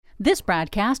This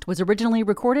BradCast was originally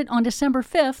recorded on December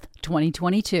 5th,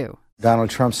 2022. Donald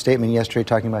Trump's statement yesterday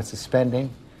talking about suspending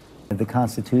the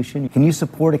Constitution. Can you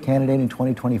support a candidate in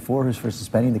 2024 who's for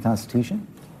suspending the Constitution?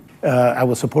 I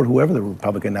will support whoever the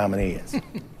Republican nominee is.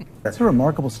 That's a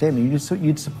remarkable statement.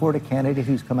 You'd support a candidate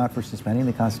who's come out for suspending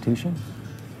the Constitution?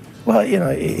 Well, you know,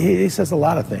 he says a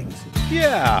lot of things.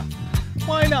 Yeah,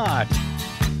 why not?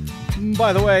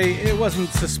 By the way, it wasn't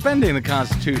suspending the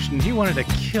Constitution. He wanted to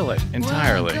kill it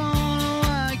entirely.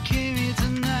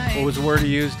 What was the word he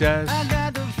used as?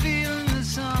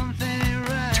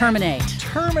 Terminate.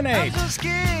 Terminate.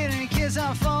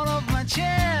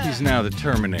 He's now the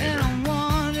Terminator.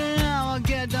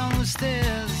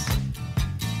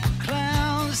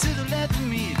 Clowns to the left of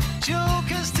me,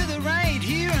 jokers to the right.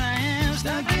 Here I am,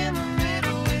 stuck in the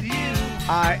middle with you.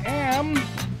 I am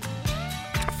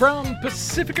from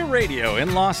Pacifica Radio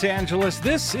in Los Angeles.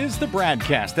 This is the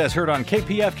BradCast, as heard on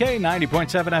KPFK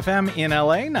 90.7 FM in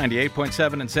LA,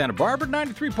 98.7 in Santa Barbara,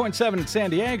 93.7 in San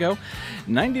Diego,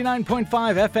 99.5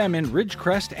 FM in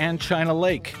Ridgecrest and China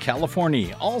Lake,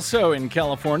 California. Also in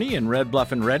California in Red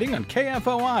Bluff and Redding on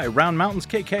KFOI, Round Mountains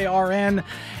KKRN,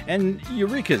 and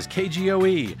Eureka's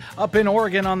KGOE. Up in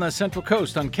Oregon on the Central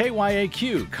Coast on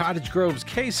KYAQ, Cottage Grove's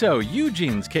KSO,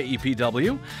 Eugene's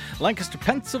KEPW, Lancaster,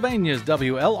 Pennsylvania's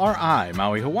WLRI,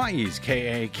 Maui, Hawaii's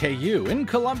KAKU, in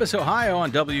Columbus, Ohio on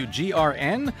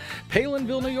WGRN,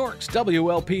 Palinville, New York's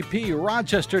WLPP,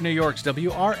 Rochester, New York's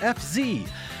WRFZ,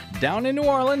 down in New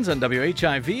Orleans on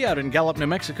WHIV, out in Gallup, New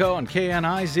Mexico on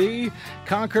KNIZ,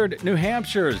 Concord, New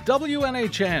Hampshire's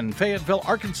WNHN, Fayetteville,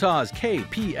 Arkansas's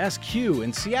KPSQ,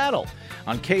 in Seattle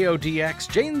on KODX,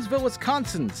 Janesville,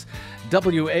 Wisconsin's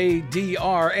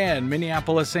WADRN,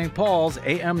 Minneapolis, St. Paul's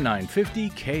AM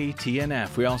 950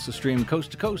 KTNF. We also stream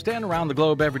coast to coast and around the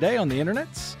globe every day on the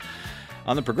internets.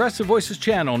 On the Progressive Voices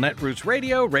channel, Netroots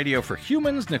Radio, Radio for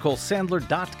Humans,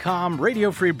 NicoleSandler.com,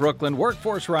 Radio Free Brooklyn,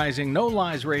 Workforce Rising, No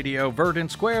Lies Radio,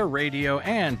 Verdant Square Radio,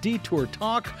 and Detour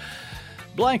Talk,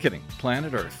 blanketing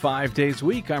planet Earth 5 days a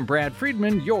week. I'm Brad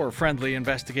Friedman, your friendly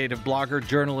investigative blogger,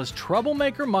 journalist,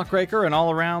 troublemaker, muckraker, and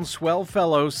all-around swell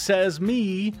fellow, says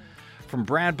me, from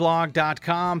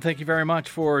BradBlog.com. Thank you very much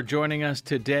for joining us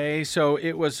today. So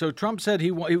Trump said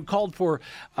he called for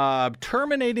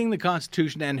terminating the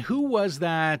Constitution. And who was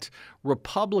that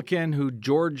Republican who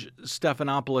George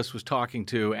Stephanopoulos was talking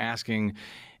to, asking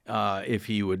if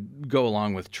he would go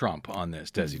along with Trump on this,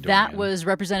 Desi Doyen? That was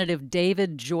Representative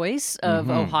David Joyce of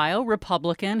Ohio,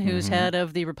 Republican, who's head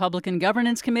of the Republican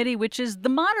Governance Committee, which is the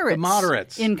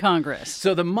moderates in Congress.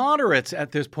 So the moderates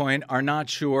at this point are not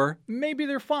sure. Maybe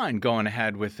they're fine going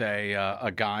ahead with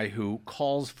a guy who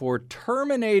calls for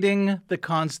terminating the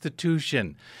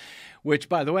Constitution. Which,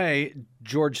 by the way,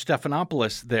 George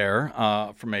Stephanopoulos there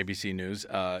from ABC News,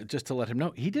 just to let him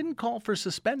know, he didn't call for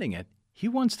suspending it. He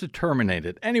wants to terminate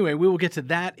it. Anyway, we will get to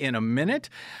that in a minute.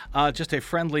 Just a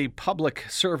friendly public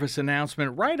service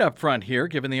announcement right up front here,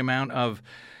 given the amount of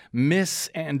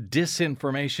mis- and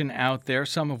disinformation out there,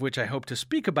 some of which I hope to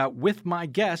speak about with my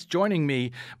guest joining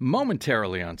me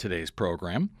momentarily on today's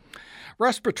program.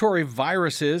 Respiratory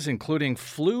viruses, including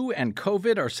flu and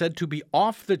COVID, are said to be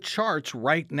off the charts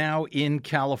right now in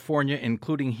California,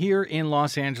 including here in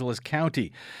Los Angeles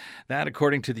County. That,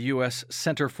 according to the U.S.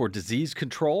 Center for Disease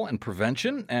Control and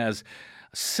Prevention, as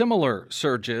similar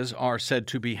surges are said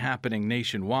to be happening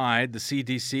nationwide. The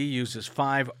CDC uses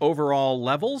 5 overall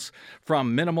levels,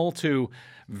 from minimal to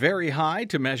very high,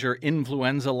 to measure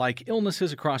influenza-like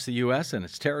illnesses across the U.S. and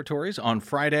its territories. On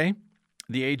Friday,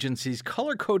 the agency's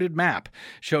color-coded map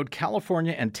showed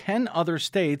California and 10 other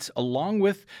states, along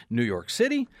with New York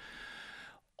City,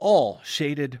 all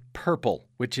shaded purple,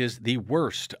 which is the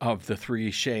worst of the 3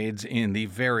 shades in the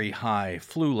very high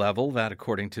flu level. That,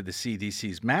 according to the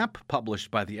CDC's map,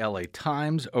 published by the LA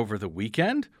Times over the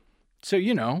weekend. So,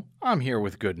 I'm here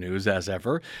with good news as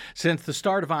ever. Since the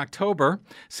start of October,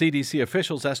 CDC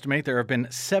officials estimate there have been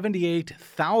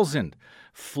 78,000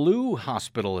 flu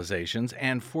hospitalizations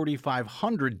and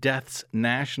 4,500 deaths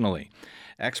nationally.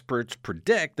 Experts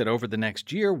predict that over the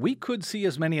next year, we could see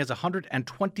as many as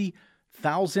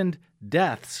 120,000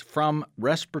 deaths from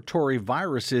respiratory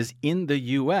viruses in the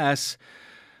U.S.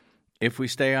 if we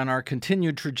stay on our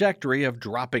continued trajectory of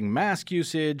dropping mask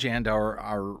usage and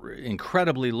our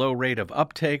incredibly low rate of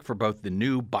uptake for both the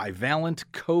new bivalent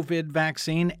COVID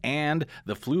vaccine and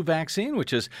the flu vaccine,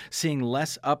 which is seeing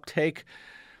less uptake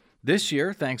this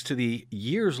year, thanks to the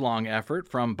years-long effort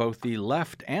from both the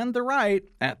left and the right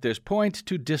at this point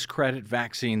to discredit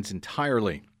vaccines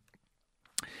entirely.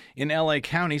 In LA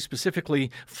County,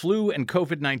 specifically, flu and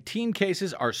COVID-19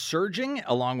 cases are surging,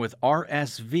 along with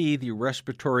RSV, the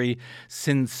respiratory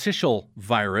syncytial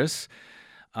virus.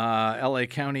 LA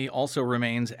County also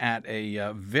remains at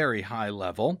a very high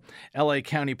level. LA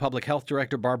County Public Health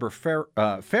Director Barbara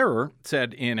Ferrer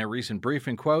said in a recent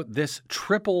briefing, quote, "This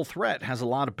triple threat has a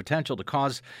lot of potential to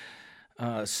cause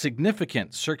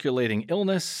significant circulating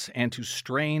illness and to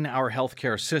strain our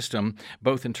healthcare system,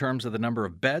 both in terms of the number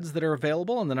of beds that are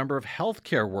available and the number of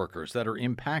healthcare workers that are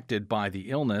impacted by the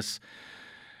illness,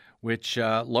 which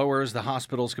lowers the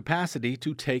hospital's capacity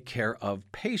to take care of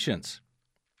patients.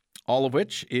 All of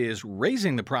which is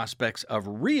raising the prospects of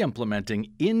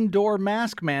re-implementing indoor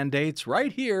mask mandates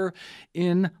right here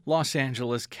in Los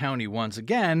Angeles County once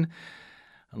again,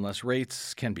 unless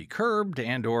rates can be curbed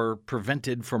and or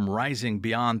prevented from rising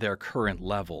beyond their current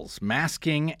levels.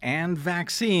 Masking and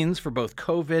vaccines for both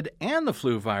COVID and the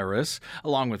flu virus,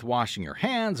 along with washing your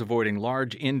hands, avoiding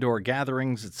large indoor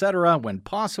gatherings, etc., when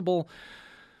possible,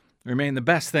 remain the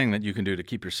best thing that you can do to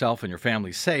keep yourself and your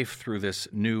family safe through this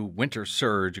new winter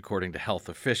surge, according to health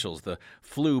officials. The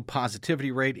flu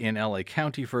positivity rate in LA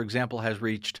County, for example, has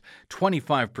reached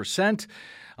 25%,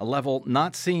 a level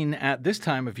not seen at this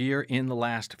time of year in the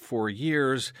last 4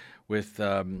 years, with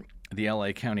the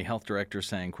LA County Health Director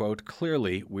saying, quote,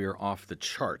 "Clearly, we're off the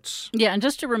charts." Yeah, and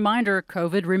just a reminder,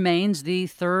 COVID remains the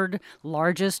third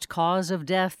largest cause of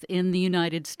death in the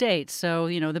United States. So,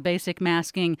 the basic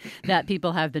masking that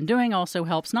people have been doing also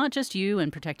helps not just you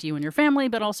and protect you and your family,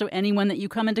 but also anyone that you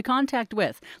come into contact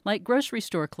with, like grocery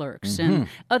store clerks and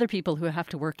other people who have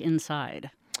to work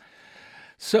inside.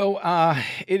 So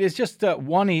it is just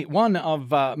one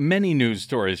of many news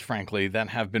stories, frankly, that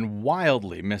have been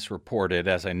wildly misreported,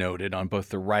 as I noted, on both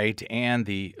the right and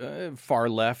the far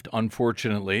left,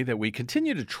 unfortunately, that we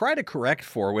continue to try to correct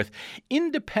for with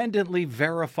independently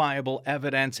verifiable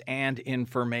evidence and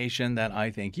information that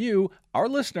I think you, our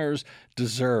listeners,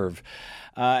 deserve.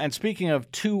 And speaking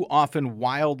of too often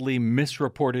wildly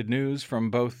misreported news from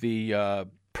both the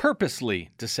purposely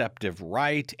deceptive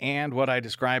right and what I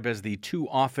describe as the too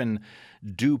often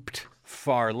duped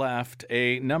far left,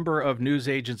 a number of news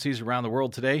agencies around the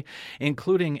world today,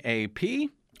 including AP,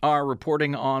 are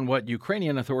reporting on what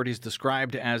Ukrainian authorities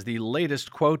described as the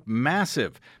latest, quote,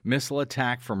 massive missile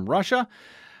attack from Russia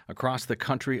across the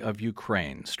country of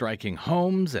Ukraine, striking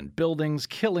homes and buildings,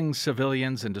 killing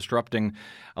civilians, and disrupting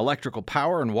electrical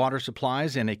power and water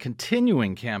supplies in a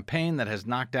continuing campaign that has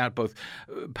knocked out both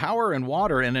power and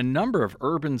water in a number of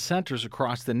urban centers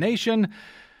across the nation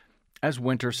as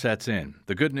winter sets in.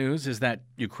 The good news is that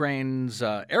Ukraine's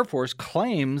Air Force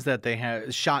claims that they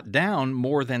have shot down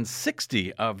more than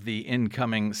 60 of the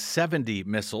incoming 70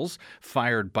 missiles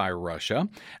fired by Russia.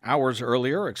 Hours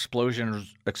earlier,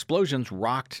 explosions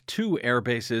rocked 2 air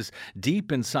bases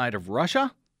deep inside of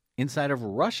Russia,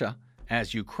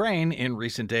 as Ukraine in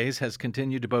recent days has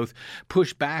continued to both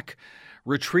push back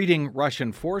retreating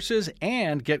Russian forces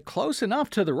and get close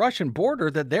enough to the Russian border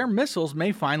that their missiles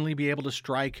may finally be able to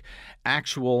strike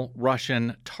actual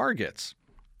Russian targets.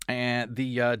 And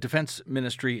the defense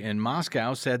ministry in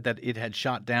Moscow said that it had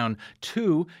shot down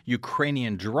 2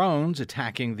 Ukrainian drones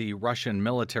attacking the Russian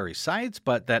military sites,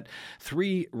 but that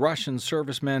 3 Russian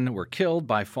servicemen were killed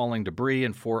by falling debris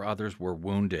and 4 others were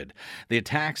wounded. The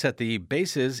attacks at the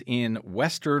bases in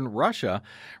western Russia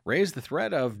raised the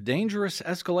threat of dangerous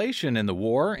escalation in the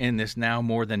war in this now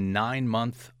more than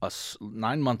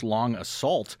 9-month-long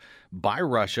assault by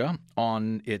Russia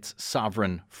on its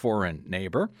sovereign foreign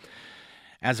neighbor.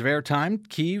 As of airtime,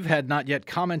 Kyiv had not yet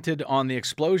commented on the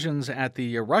explosions at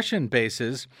the Russian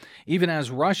bases, even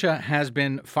as Russia has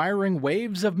been firing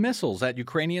waves of missiles at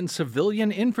Ukrainian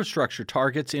civilian infrastructure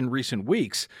targets in recent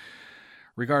weeks,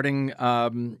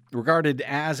 regarded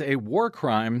as a war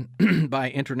crime by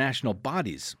international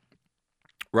bodies.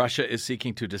 Russia is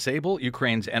seeking to disable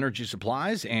Ukraine's energy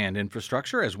supplies and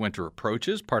infrastructure as winter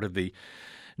approaches, part of the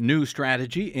new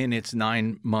strategy in its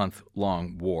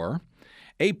 9-month-long war.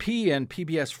 AP and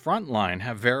PBS Frontline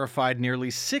have verified nearly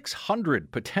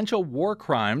 600 potential war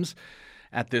crimes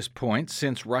at this point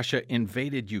since Russia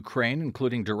invaded Ukraine,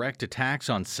 including direct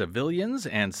attacks on civilians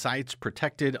and sites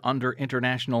protected under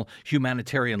international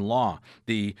humanitarian law.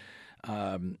 The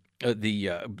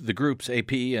groups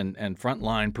AP and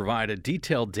Frontline provide a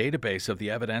detailed database of the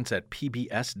evidence at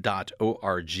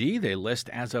pbs.org. They list,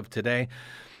 as of today,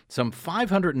 some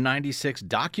 596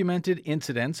 documented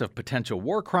incidents of potential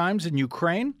war crimes in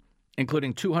Ukraine,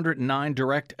 including 209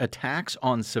 direct attacks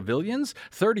on civilians,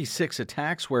 36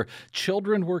 attacks where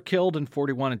children were killed, and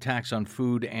 41 attacks on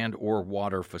food and or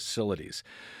water facilities.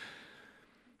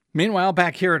 Meanwhile,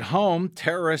 back here at home,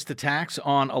 terrorist attacks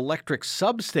on electric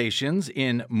substations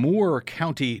in Moore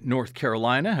County, North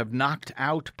Carolina, have knocked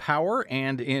out power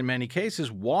and, in many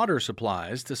cases, water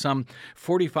supplies to some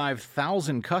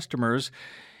 45,000 customers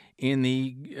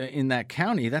in that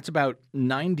county. That's about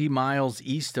 90 miles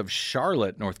east of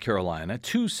Charlotte, North Carolina.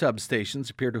 2 substations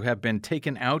appear to have been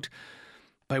taken out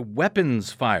by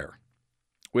weapons fire,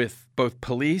 with both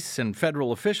police and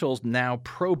federal officials now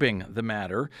probing the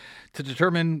matter to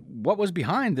determine what was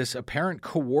behind this apparent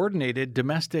coordinated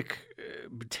domestic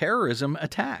terrorism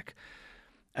attack.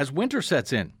 As winter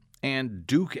sets in, and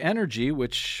Duke Energy,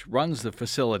 which runs the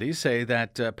facility, say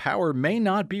that power may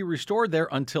not be restored there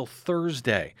until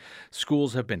Thursday.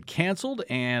 Schools have been canceled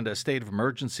and a state of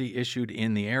emergency issued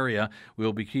in the area.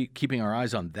 We'll be keeping our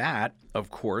eyes on that,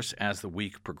 of course, as the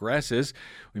week progresses.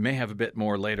 We may have a bit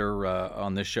more later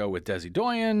on this show with Desi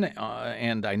Doyen,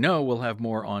 and I know we'll have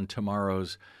more on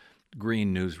tomorrow's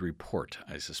Green News Report,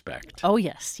 I suspect. Oh,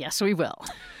 yes. Yes, we will.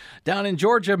 Down in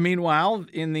Georgia, meanwhile,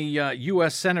 in the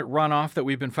U.S. Senate runoff that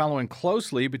we've been following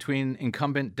closely between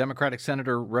incumbent Democratic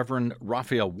Senator Reverend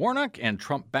Raphael Warnock and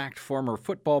Trump-backed former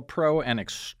football pro and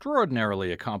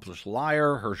extraordinarily accomplished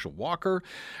liar Herschel Walker,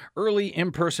 early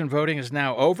in-person voting is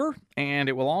now over, and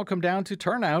it will all come down to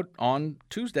turnout on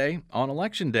Tuesday, on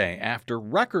Election Day, after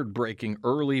record-breaking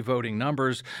early voting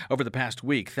numbers over the past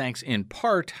week, thanks in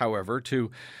part, however,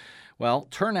 to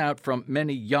turnout from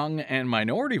many young and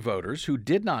minority voters who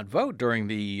did not vote during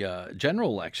the general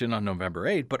election on November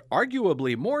 8, but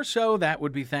arguably more so, that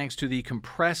would be thanks to the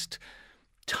compressed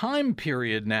time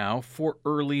period now for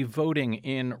early voting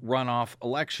in runoff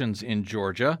elections in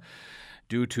Georgia,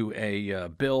 due to a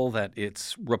bill that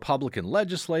its Republican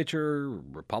legislature,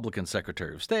 Republican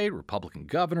Secretary of State, Republican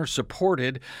governor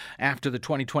supported after the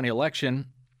 2020 election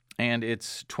and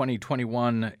its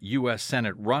 2021 U.S.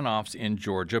 Senate runoffs in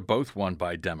Georgia, both won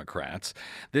by Democrats.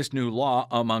 This new law,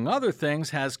 among other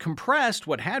things, has compressed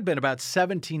what had been about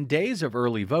 17 days of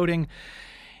early voting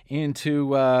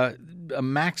into a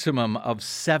maximum of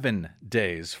 7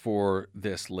 days for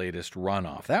this latest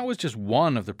runoff. That was just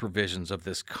one of the provisions of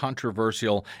this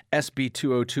controversial SB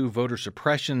 202 voter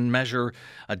suppression measure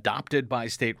adopted by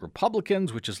state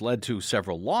Republicans, which has led to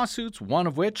several lawsuits, one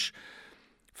of which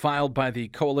filed by the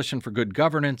Coalition for Good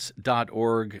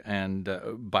Governance.org, and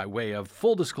by way of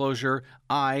full disclosure,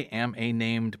 I am a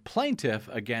named plaintiff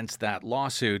against that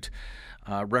lawsuit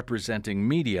representing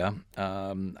media.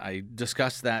 I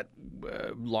discussed that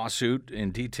lawsuit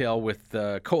in detail with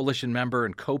coalition member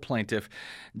and co-plaintiff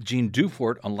Jean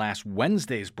Dufort on last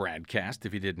Wednesday's BradCast,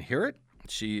 if you didn't hear it.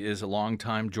 She is a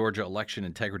longtime Georgia election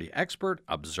integrity expert,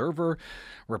 observer,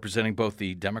 representing both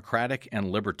the Democratic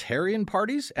and Libertarian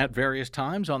parties at various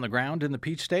times on the ground in the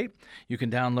Peach State. You can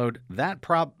download that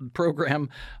program,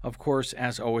 of course,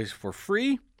 as always, for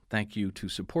free. Thank you to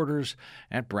supporters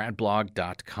at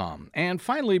bradblog.com. And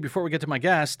finally, before we get to my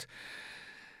guest,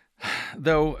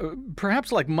 though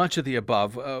perhaps like much of the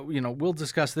above, we'll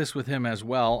discuss this with him as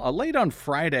well. Late on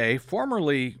Friday,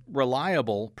 formerly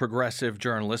reliable progressive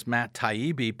journalist Matt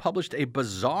Taibbi published a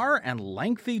bizarre and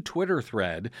lengthy Twitter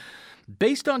thread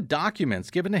based on documents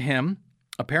given to him,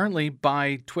 apparently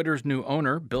by Twitter's new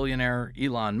owner, billionaire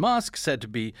Elon Musk, said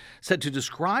to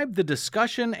describe the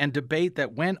discussion and debate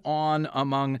that went on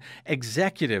among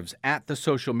executives at the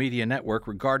social media network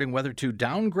regarding whether to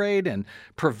downgrade and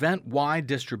prevent wide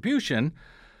distribution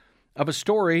of a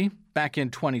story back in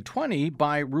 2020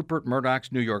 by Rupert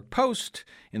Murdoch's New York Post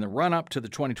in the run-up to the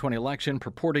 2020 election,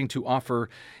 purporting to offer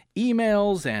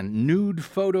emails and nude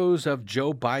photos of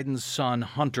Joe Biden's son,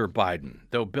 Hunter Biden,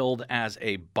 though billed as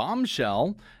a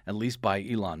bombshell, at least by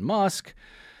Elon Musk,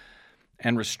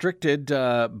 and restricted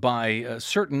by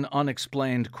certain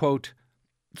unexplained, quote,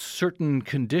 certain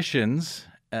conditions,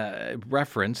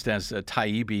 referenced as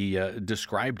Taibbi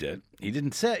described it. He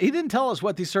didn't tell us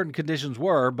what these certain conditions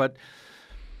were, but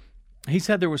he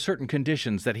said there were certain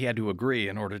conditions that he had to agree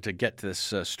in order to get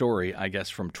this story, I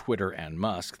guess, from Twitter and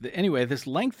Musk. Anyway, this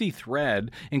lengthy thread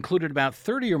included about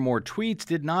 30 or more tweets,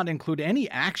 did not include any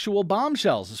actual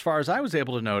bombshells. As far as I was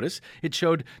able to notice, it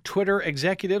showed Twitter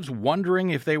executives wondering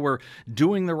if they were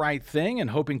doing the right thing and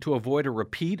hoping to avoid a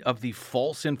repeat of the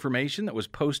false information that was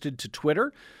posted to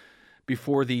Twitter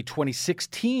before the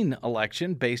 2016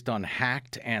 election based on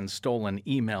hacked and stolen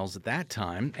emails at that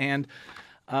time. And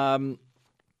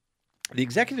the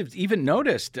executives even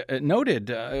noted,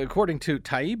 according to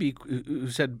Taibbi, who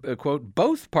said, quote,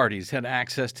 both parties had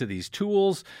access to these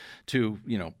tools to,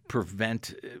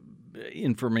 prevent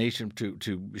information,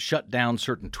 to shut down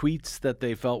certain tweets that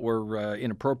they felt were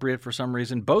inappropriate for some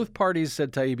reason. Both parties,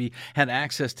 said Taibbi, had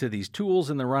access to these tools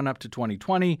in the run-up to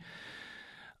 2020.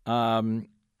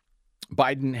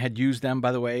 Biden had used them,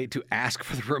 by the way, to ask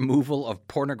for the removal of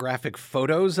pornographic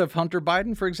photos of Hunter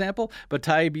Biden, for example. But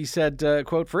Taibbi said,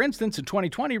 quote, for instance, in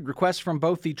 2020, requests from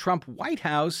both the Trump White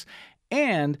House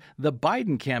and the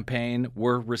Biden campaign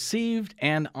were received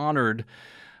and honored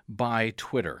by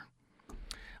Twitter.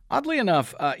 Oddly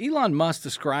enough, Elon Musk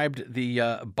described the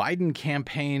Biden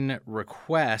campaign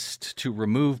request to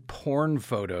remove porn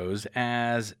photos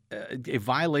as a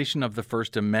violation of the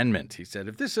First Amendment. He said,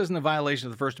 if this isn't a violation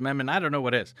of the First Amendment, I don't know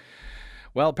what is.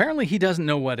 Well, apparently he doesn't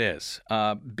know what is,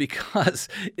 because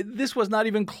this was not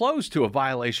even close to a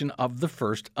violation of the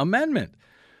First Amendment.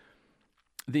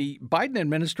 The Biden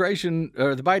administration,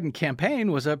 or the Biden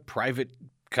campaign, was a private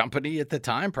company at the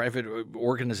time, private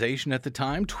organization at the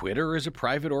time. Twitter is a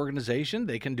private organization.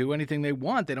 They can do anything they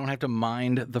want. They don't have to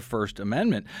mind the First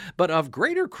Amendment. But of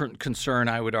greater concern,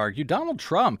 I would argue, Donald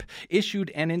Trump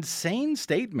issued an insane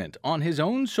statement on his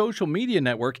own social media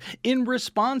network in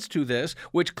response to this,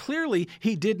 which clearly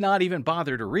he did not even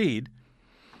bother to read.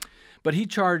 But he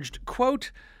charged,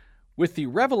 quote, with the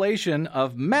revelation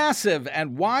of massive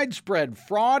and widespread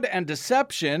fraud and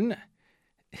deception.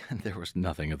 And there was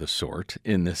nothing of the sort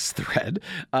in this thread.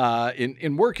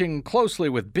 In working closely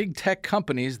with big tech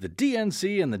companies, the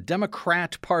DNC and the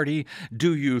Democrat Party,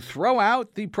 do you throw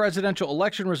out the presidential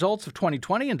election results of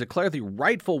 2020 and declare the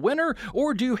rightful winner,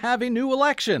 or do you have a new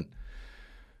election?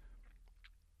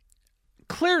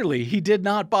 Clearly, he did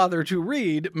not bother to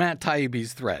read Matt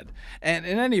Taibbi's thread. And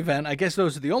in any event, I guess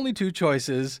those are the only two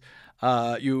choices.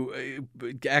 You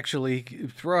actually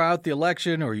throw out the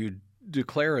election, or you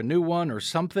declare a new one or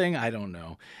something. I don't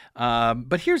know.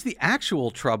 But here's the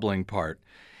actual troubling part.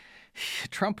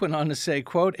 Trump went on to say,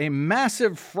 quote, a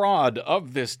massive fraud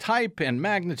of this type and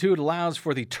magnitude allows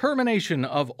for the termination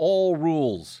of all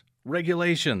rules,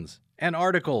 regulations, and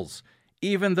articles,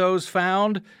 even those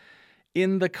found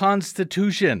in the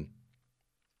Constitution.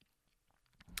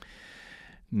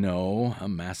 No, a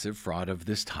massive fraud of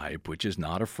this type, which is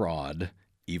not a fraud,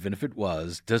 even if it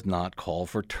was, does not call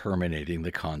for terminating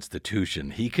the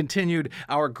Constitution. He continued,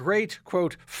 our great,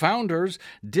 quote, founders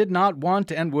did not want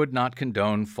and would not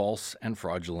condone false and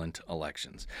fraudulent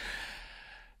elections.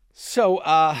 So,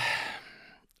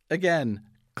 again,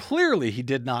 clearly he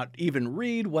did not even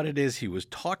read what it is he was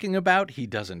talking about. He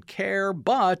doesn't care,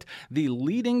 but the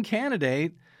leading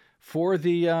candidate for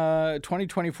the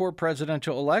 2024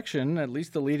 presidential election, at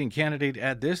least the leading candidate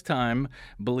at this time,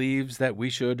 believes that we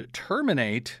should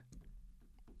terminate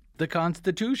the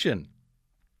Constitution.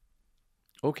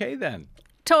 Okay, then.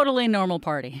 Totally normal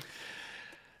party.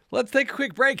 Let's take a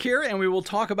quick break here, and we will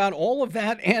talk about all of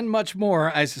that and much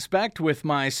more, I suspect, with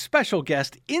my special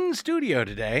guest in studio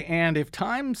today. And if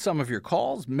time, some of your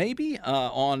calls, maybe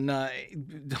on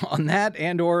that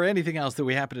and or anything else that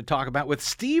we happen to talk about with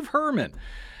Steve Herman.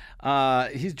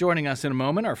 He's joining us in a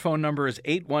moment. Our phone number is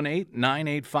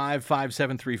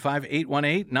 818-985-5735,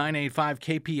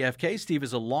 818-985-KPFK. Steve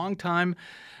is a longtime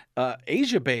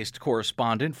Asia-based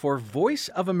correspondent for Voice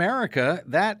of America,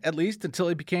 that at least until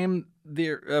he became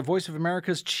the Voice of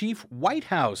America's chief White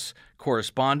House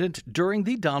correspondent during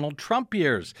the Donald Trump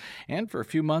years, and for a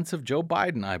few months of Joe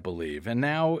Biden, I believe. And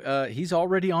now he's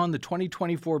already on the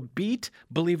 2024 beat,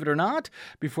 believe it or not,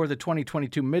 before the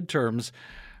 2022 midterms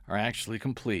are actually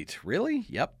complete. Really?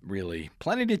 Yep, really.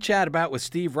 Plenty to chat about with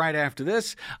Steve right after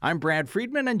this. I'm Brad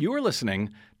Friedman, and you are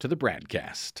listening to the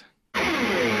BradCast.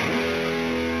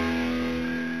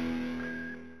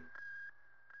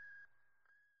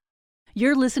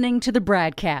 You're listening to the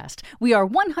BradCast. We are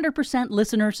 100%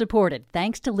 listener supported,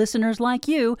 thanks to listeners like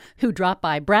you who drop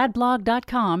by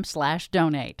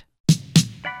bradblog.com/donate.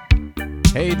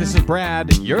 Hey, this is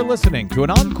Brad. You're listening to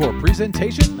an Encore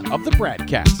presentation of the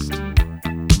BradCast.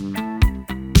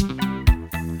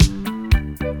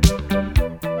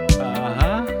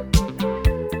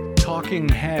 Talking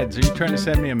heads. Are you trying to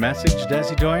send me a message,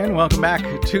 Desi Doyen? Welcome back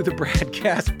to the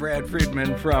BradCast. Brad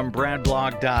Friedman from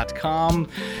bradblog.com.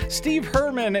 Steve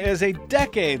Herman is a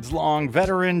decades-long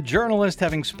veteran journalist,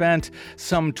 having spent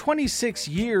some 26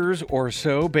 years or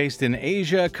so based in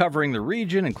Asia, covering the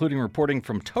region, including reporting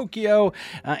from Tokyo,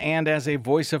 and as a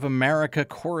Voice of America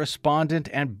correspondent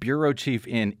and bureau chief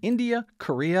in India,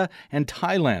 Korea, and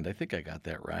Thailand. I think I got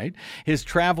that right. His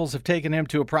travels have taken him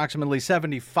to approximately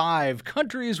 75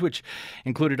 countries, which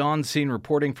included on-scene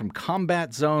reporting from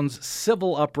combat zones,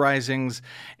 civil uprisings,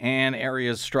 and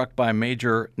areas struck by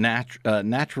major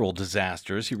natural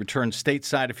disasters. He returned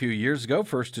stateside a few years ago,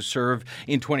 first to serve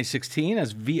in 2016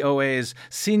 as VOA's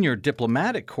senior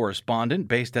diplomatic correspondent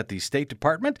based at the State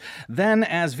Department, then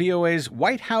as VOA's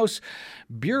White House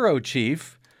bureau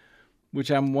chief which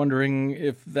I'm wondering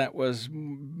if that was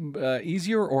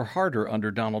easier or harder under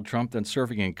Donald Trump than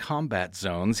serving in combat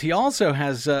zones. He also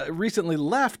has recently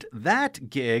left that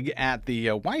gig at the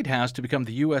White House to become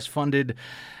the U.S.-funded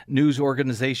news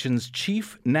organization's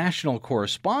chief national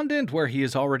correspondent, where he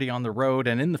is already on the road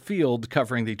and in the field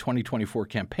covering the 2024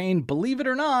 campaign, believe it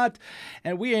or not.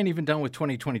 And we ain't even done with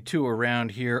 2022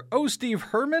 around here. Oh, Steve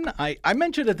Herman, I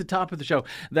mentioned at the top of the show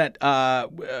that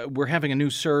we're having a new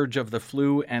surge of the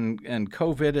flu and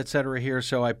COVID, et cetera, here.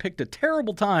 So I picked a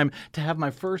terrible time to have my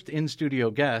first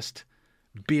in-studio guest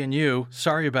being you.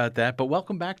 Sorry about that, but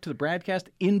welcome back to the BradCast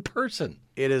in person.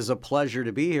 It is a pleasure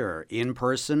to be here in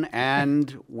person,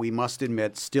 and we must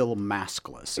admit, still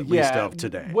maskless, at least of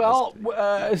today. Well,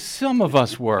 some of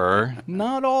us were,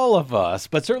 not all of us,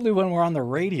 but certainly when we're on the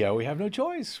radio, we have no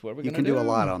choice. What are we going to do? You can do a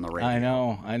lot on the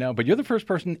radio. I know, but you're the first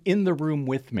person in the room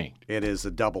with me. It is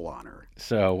a double honor.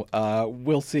 So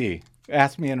we'll see.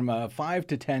 Ask me in 5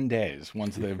 to 10 days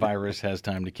once the virus has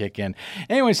time to kick in.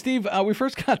 Anyway, Steve, we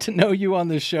first got to know you on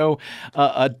this show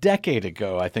a decade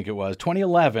ago, I think it was,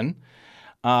 2011.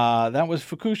 That was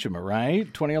Fukushima, right?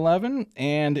 2011.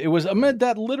 And it was amid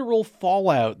that literal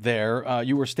fallout there.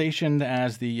 You were stationed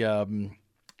as the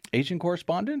Asian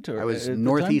correspondent? Or I was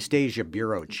Northeast Asia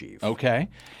Bureau Chief. Okay.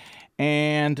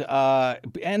 And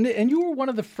you were one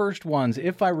of the first ones,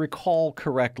 if I recall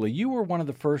correctly, you were one of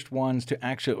the first ones to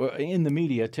actually, in the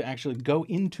media, to actually go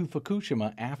into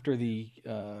Fukushima after the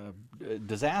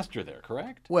disaster there,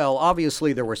 correct? Well,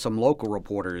 obviously there were some local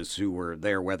reporters who were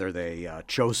there, whether they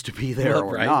chose to be there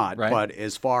or not. Right. But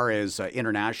as far as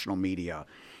international media,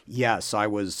 yes, I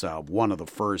was one of the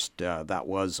first that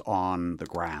was on the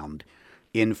ground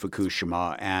in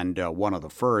Fukushima, and one of the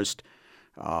first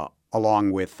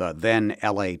along with then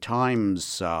L.A.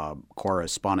 Times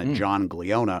correspondent John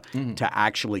Gliona, to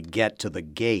actually get to the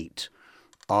gate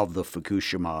of the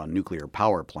Fukushima nuclear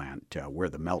power plant where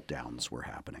the meltdowns were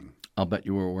happening. I'll bet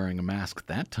you were wearing a mask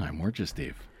that time, weren't you,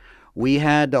 Steve? We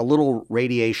had little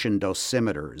radiation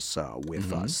dosimeters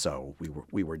with us, so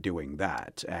we were doing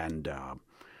that. And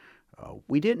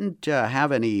we didn't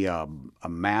have any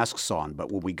masks on,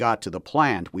 but when we got to the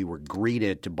plant, we were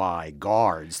greeted by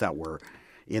guards that were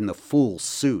in the full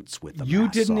suits with the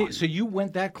masks on. So you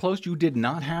went that close? You did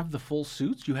not have the full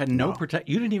suits? You had no protect?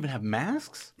 You didn't even have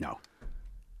masks? No.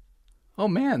 Oh,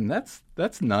 man, that's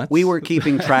nuts. We were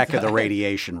keeping track of the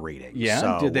radiation readings. Yeah?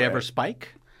 So, did they ever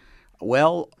spike?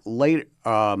 Well, later,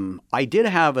 I did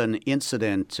have an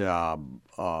incident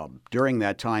during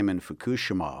that time in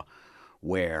Fukushima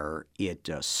where it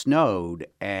snowed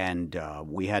and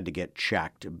we had to get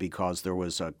checked because there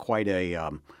was quite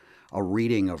a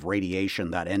reading of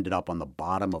radiation that ended up on the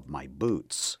bottom of my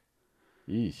boots.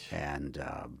 Yeesh. And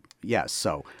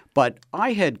but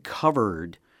I had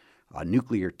covered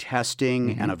nuclear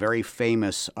testing and a very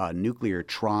famous nuclear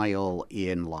trial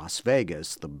in Las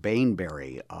Vegas, the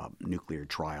Bainbury nuclear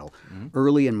trial,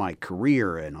 early in my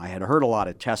career, and I had heard a lot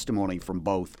of testimony from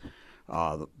both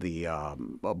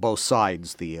both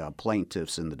sides, the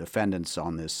plaintiffs and the defendants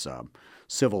on this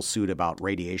civil suit about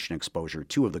radiation exposure.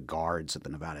 Two of the guards at the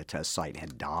Nevada test site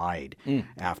had died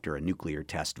after a nuclear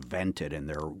test vented, and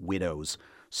their widows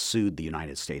sued the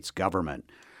United States government.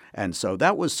 And so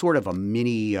that was sort of a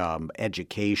mini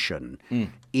education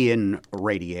in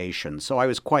radiation. So I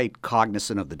was quite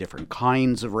cognizant of the different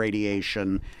kinds of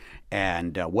radiation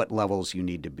and what levels you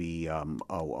need to be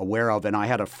aware of. And I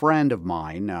had a friend of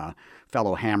mine,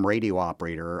 fellow ham radio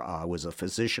operator, was a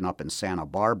physician up in Santa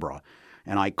Barbara.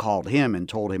 And I called him and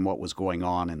told him what was going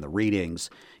on in the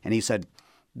readings. And he said,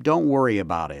 don't worry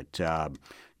about it.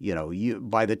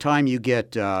 By the time you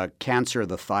get cancer of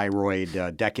the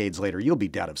thyroid decades later, you'll be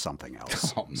dead of something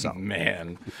else. Oh, so.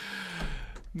 Man.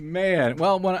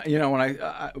 Well, when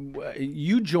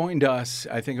you joined us,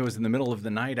 I think it was in the middle of the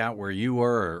night out where you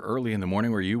were, or early in the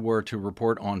morning where you were, to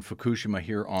report on Fukushima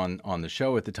here on the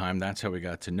show at the time. That's how we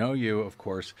got to know you, of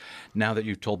course. Now that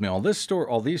you've told me all these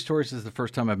stories, this is the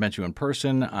first time I've met you in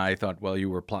person. I thought, well, you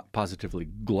were positively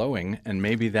glowing, and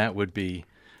maybe that would be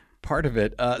part of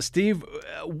it. Steve,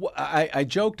 I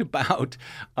joked about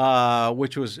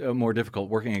which was more difficult,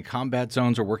 working in combat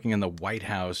zones or working in the White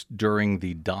House during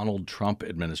the Donald Trump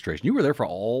administration. You were there for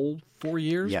all 4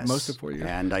 years? Yes. Most of 4 years?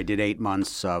 And I did 8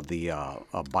 months of the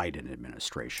Biden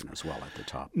administration as well at the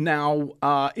top. Now,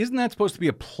 isn't that supposed to be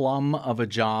a plum of a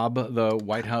job, the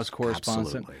White House correspondent?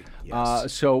 Absolutely,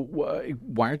 yes. So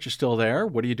why aren't you still there?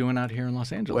 What are you doing out here in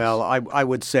Los Angeles? Well, I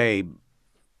would say,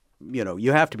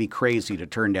 you have to be crazy to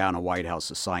turn down a White House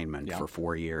assignment for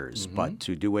 4 years, but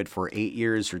to do it for 8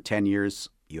 years or 10 years,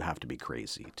 you have to be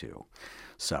crazy too.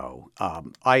 So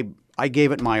I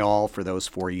gave it my all for those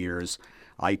 4 years.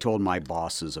 I told my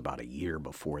bosses about a year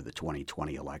before the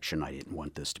 2020 election, I didn't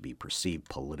want this to be perceived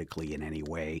politically in any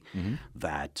way,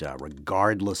 that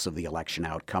regardless of the election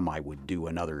outcome, I would do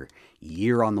another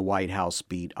year on the White House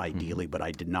beat, ideally, but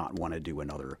I did not want to do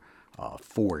another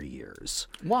 4 years.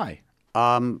 Why?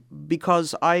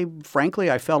 Because frankly,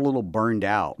 I felt a little burned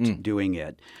out doing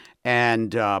it.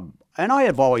 And I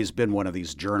have always been one of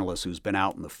these journalists who's been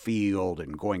out in the field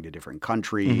and going to different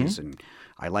countries, and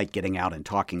I like getting out and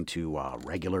talking to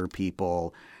regular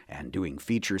people and doing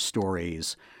feature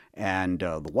stories. And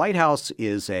the White House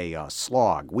is a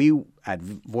slog. We at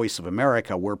Voice of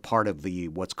America, we're part of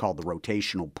what's called the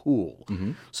rotational pool.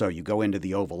 So you go into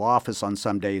the Oval Office on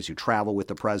some days, you travel with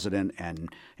the president, and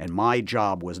my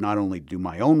job was not only to do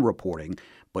my own reporting,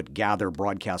 but gather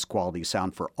broadcast quality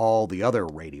sound for all the other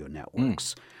radio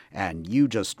networks. And you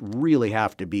just really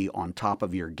have to be on top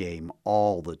of your game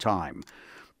all the time.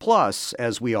 Plus,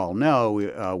 as we all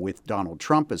know, with Donald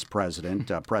Trump as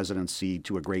president, presidency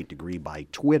to a great degree by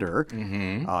Twitter,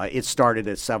 it started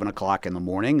at 7 o'clock in the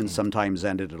morning and sometimes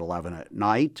ended at 11 at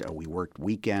night. We worked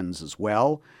weekends as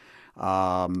well.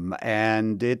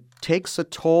 And it takes a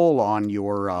toll on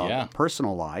your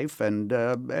personal life, and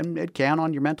it can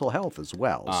on your mental health as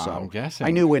well. So I'm guessing. I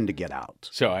knew when to get out.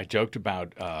 So I joked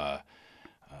about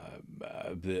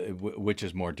which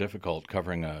is more difficult,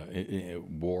 covering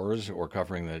wars or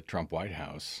covering the Trump White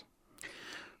House?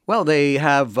 Well, they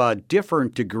have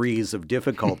different degrees of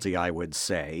difficulty, I would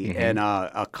say. In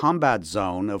a combat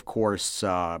zone, of course,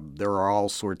 there are all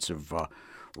sorts of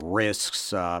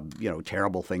risks.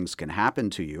 Terrible things can happen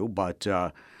to you. But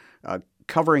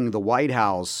covering the White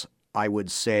House, I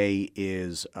would say,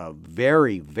 is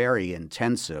very, very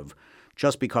intensive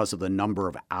just because of the number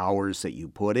of hours that you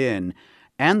put in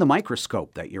and the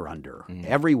microscope that you're under.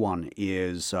 Everyone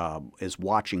is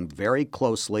watching very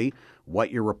closely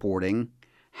what you're reporting,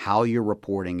 how you're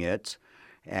reporting it,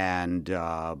 and you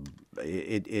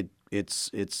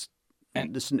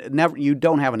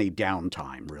don't have any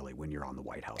downtime really when you're on the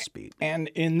White House beat. And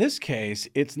in this case,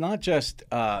 it's not just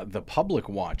the public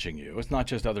watching you. It's not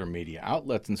just other media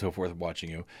outlets and so forth watching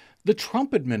you. The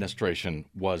Trump administration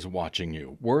was watching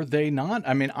you, were they not?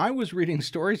 I mean, I was reading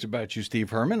stories about you,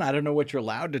 Steve Herman. I don't know what you're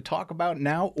allowed to talk about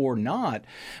now or not,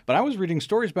 but I was reading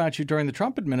stories about you during the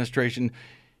Trump administration.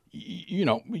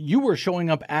 You were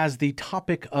showing up as the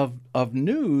topic of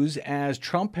news as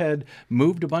Trump had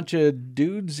moved a bunch of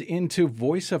dudes into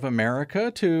Voice of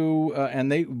America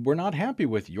and they were not happy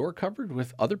with your coverage,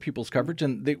 with other people's coverage,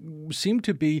 and they seemed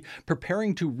to be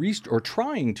preparing to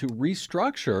trying to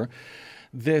restructure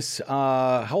this.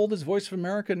 How old is Voice of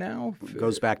America now? It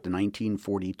goes back to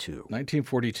 1942.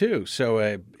 1942.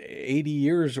 So 80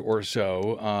 years or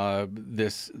so,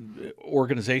 this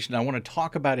organization. I want to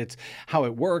talk about how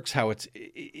it works, how its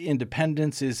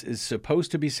independence is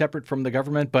supposed to be separate from the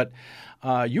government. But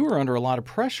you were under a lot of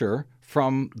pressure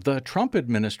from the Trump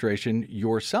administration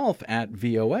yourself at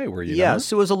VOA, were you?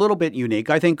 Yes, it was a little bit unique.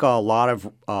 I think a lot of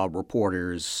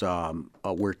reporters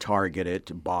were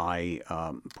targeted by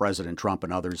President Trump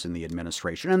and others in the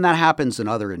administration, and that happens in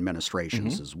other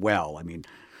administrations as well. I mean,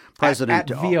 President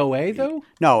at VOA though?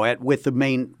 No, with the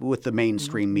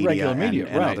mainstream media, regular media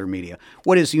and other media.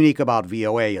 What is unique about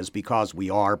VOA is because we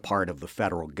are part of the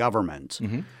federal government.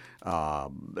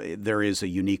 There is a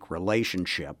unique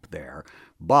relationship there.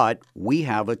 But we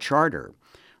have a charter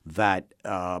that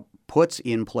puts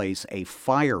in place a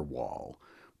firewall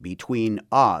between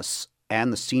us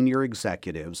and the senior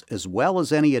executives, as well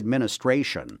as any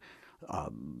administration.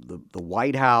 The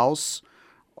White House,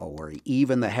 or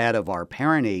even the head of our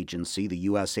parent agency, the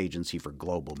U.S. Agency for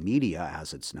Global Media,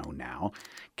 as it's known now,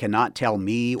 cannot tell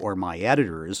me or my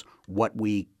editors what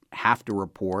we have to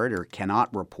report or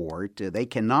cannot report. They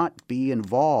cannot be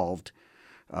involved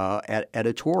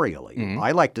editorially.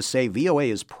 I like to say VOA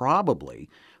is probably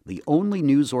the only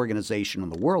news organization in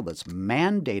the world that's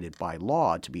mandated by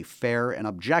law to be fair and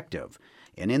objective.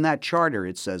 And in that charter,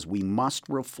 it says we must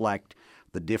reflect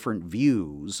the different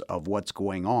views of what's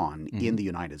going on in the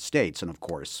United States. And of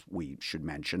course, we should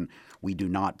mention we do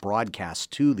not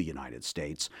broadcast to the United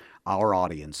States. Our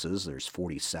audiences, there's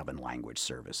 47 language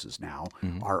services now,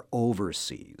 are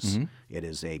overseas. It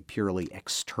is a purely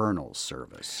external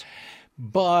service.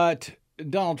 But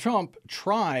Donald Trump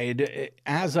tried,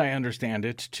 as I understand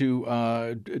it,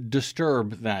 to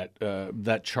disturb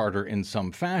that charter in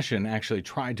some fashion. Actually,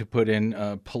 tried to put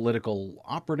in political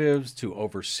operatives to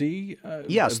oversee.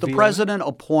 Yes, the president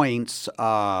appoints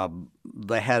the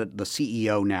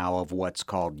CEO now of what's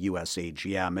called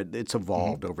USAGM. It's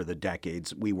evolved over the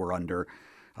decades. We were under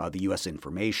the U.S.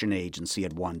 Information Agency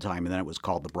at one time, and then it was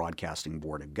called the Broadcasting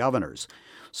Board of Governors.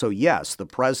 So yes, the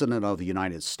President of the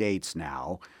United States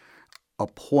now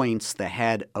appoints the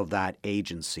head of that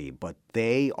agency, but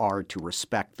they are to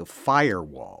respect the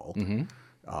firewall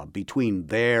between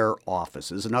their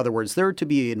offices. In other words, they're to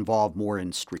be involved more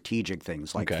in strategic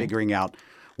things like figuring out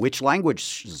which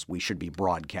languages we should be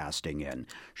broadcasting in,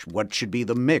 what should be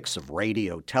the mix of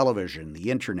radio, television, the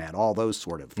internet, all those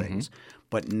sort of things,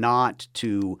 but not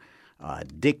to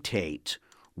dictate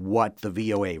what the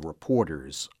VOA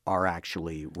reporters are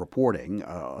actually reporting,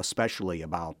 especially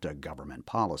about government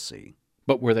policy.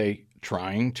 But were they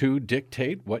trying to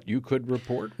dictate what you could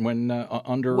report when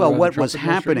under Well, what the Trump was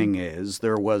happening is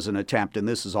there was an attempt, and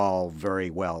this is all very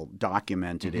well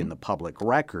documented in the public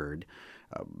record.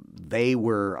 They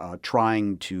were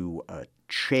trying to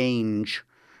change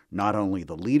not only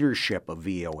the leadership of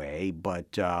VOA,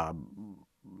 but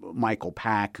Michael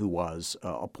Pack, who was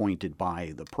appointed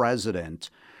by the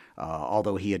president,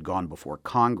 although he had gone before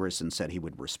Congress and said he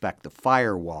would respect the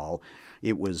firewall,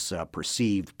 it was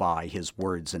perceived by his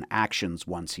words and actions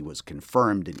once he was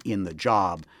confirmed and in the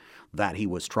job that he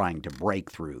was trying to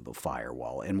break through the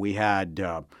firewall. And we had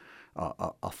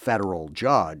a federal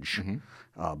judge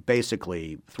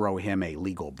basically throw him a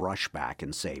legal brushback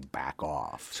and say, back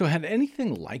off. So had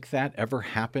anything like that ever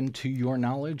happened to your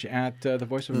knowledge at the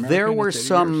Voice of America? There were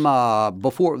some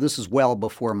before. This is well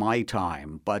before my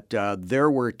time, but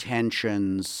there were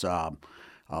tensions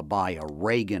by a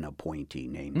Reagan appointee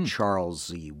named Charles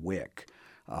Z. Wick.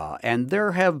 And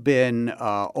there have been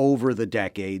over the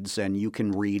decades, and you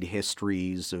can read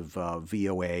histories of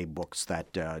VOA books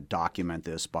that document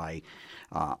this by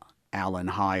Alan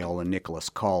Heil and Nicholas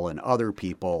Cull and other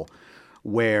people,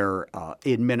 where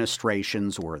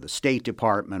administrations or the State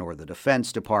Department or the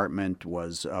Defense Department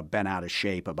was bent out of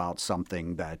shape about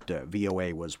something that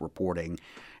VOA was reporting,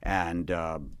 and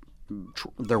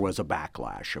there was a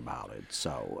backlash about it.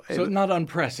 So not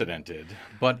unprecedented,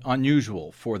 but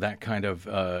unusual for that kind of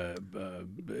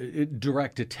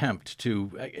direct attempt to.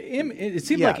 It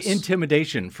seemed like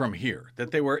intimidation from here.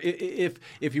 That they were, if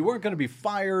you weren't going to be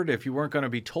fired, if you weren't going to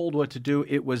be told what to do,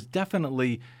 it was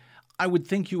definitely. I would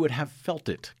think you would have felt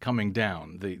it coming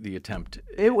down, the attempt.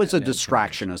 It was a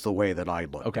distraction is the way that I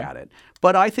looked at it.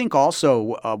 But I think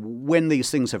also when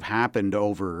these things have happened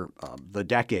over the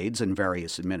decades in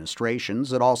various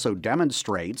administrations, it also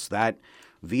demonstrates that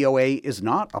VOA is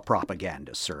not a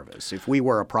propaganda service. If we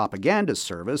were a propaganda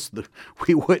service,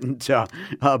 we wouldn't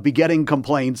be getting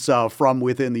complaints from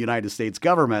within the United States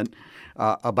government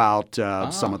about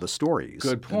some of the stories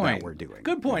that we're doing.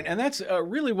 Good point. And that's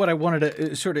really what I wanted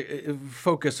to sort of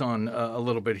focus on a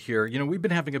little bit here. You know, we've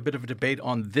been having a bit of a debate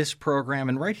on this program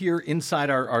and right here inside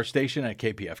our station at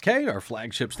KPFK, our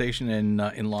flagship station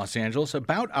in Los Angeles,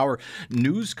 about our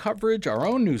news coverage, our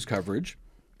own news coverage,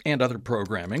 and other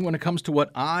programming when it comes to what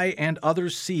I and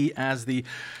others see as the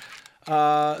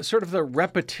sort of the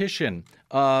repetition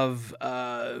of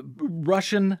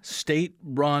Russian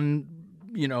state-run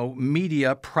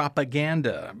media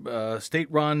propaganda,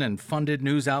 state-run and funded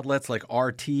news outlets like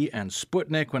RT and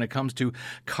Sputnik when it comes to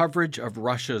coverage of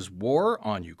Russia's war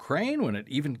on Ukraine, when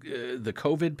even the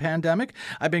COVID pandemic.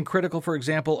 I've been critical, for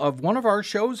example, of one of our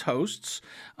show's hosts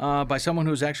by someone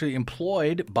who's actually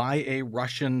employed by a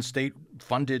Russian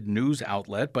state-funded news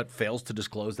outlet but fails to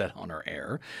disclose that on our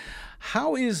air.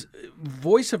 How is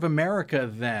Voice of America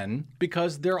then,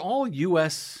 because they're all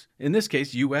U.S., in this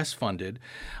case, U.S. funded,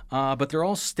 but they're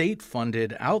all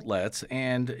state-funded outlets,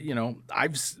 and,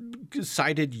 I've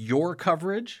cited your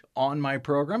coverage on my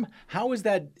program. How is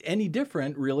that any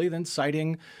different, really, than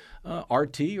citing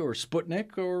RT or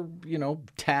Sputnik or,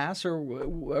 TASS or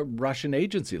a Russian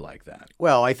agency like that?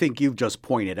 Well, I think you've just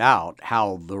pointed out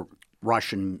how the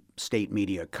Russian state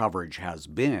media coverage has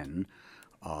been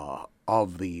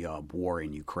of the war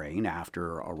in Ukraine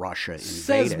after Russia invaded.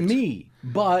 Says me,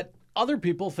 but other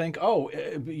people think,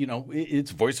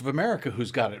 it's Voice of America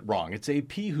who's got it wrong. It's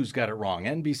AP who's got it wrong.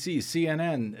 NBC,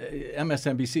 CNN,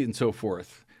 MSNBC, and so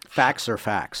forth. Facts are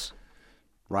facts,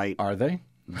 right? Are they?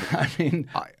 I mean,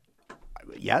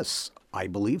 yes, I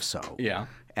believe so. Yeah.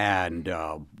 And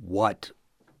what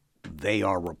they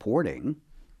are reporting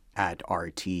at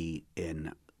RT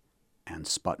and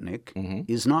Sputnik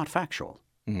is not factual,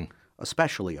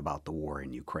 especially about the war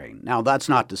in Ukraine. Now, that's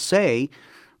not to say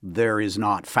there is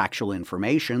not factual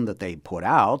information that they put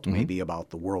out, maybe about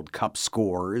the World Cup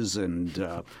scores and,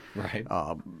 a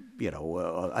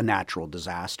natural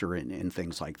disaster and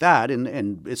things like that.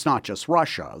 And it's not just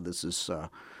Russia. This is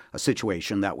a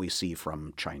situation that we see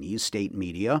from Chinese state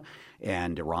media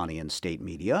and Iranian state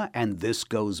media. And this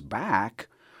goes back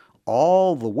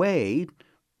all the way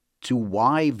to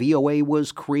why VOA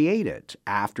was created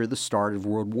after the start of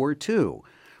World War II,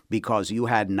 because you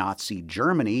had Nazi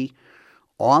Germany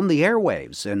on the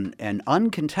airwaves and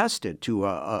uncontested to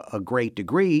a great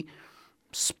degree,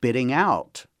 spitting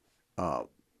out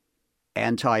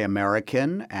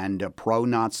anti-American and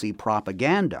pro-Nazi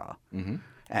propaganda. Mm-hmm.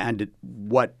 And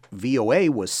what VOA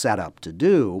was set up to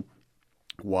do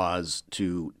was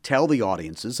to tell the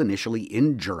audiences, initially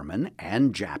in German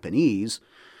and Japanese,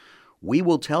 we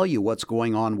will tell you what's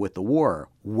going on with the war,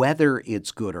 whether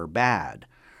it's good or bad.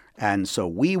 And so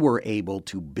we were able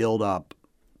to build up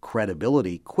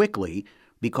credibility quickly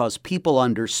because people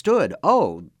understood,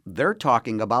 oh, they're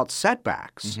talking about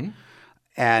setbacks. Mm-hmm.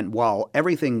 And while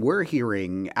everything we're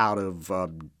hearing out of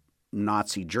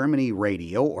Nazi Germany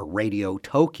radio or Radio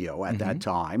Tokyo at that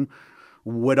time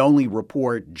would only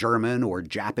report German or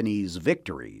Japanese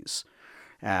victories.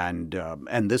 And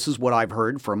this is what I've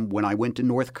heard from when I went to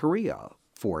North Korea,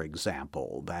 for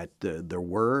example, that there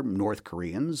were North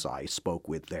Koreans I spoke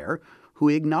with there who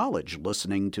acknowledged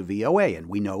listening to VOA. And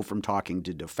we know from talking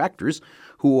to defectors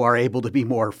who are able to be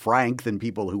more frank than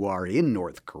people who are in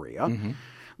North Korea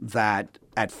that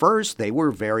at first they were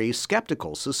very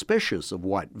skeptical, suspicious of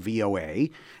what VOA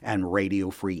and Radio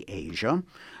Free Asia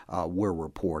were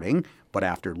reporting. But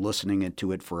after listening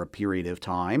to it for a period of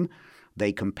time,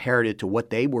 they compared it to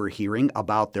what they were hearing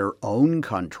about their own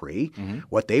country,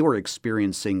 what they were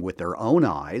experiencing with their own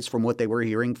eyes from what they were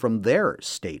hearing from their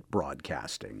state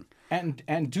broadcasting.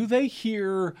 And do they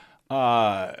hear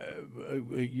the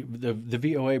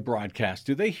VOA broadcast?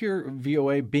 Do they hear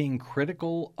VOA being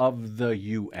critical of the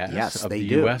U.S., yes, of they the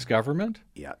do. U.S. government?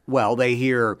 Yeah. Well, they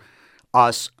hear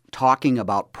us talking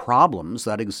about problems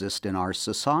that exist in our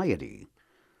society.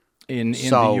 In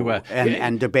the U.S.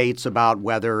 And debates about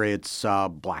whether it's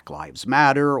Black Lives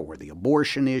Matter or the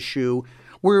abortion issue.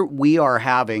 We are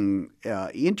having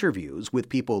interviews with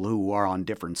people who are on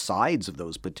different sides of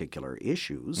those particular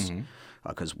issues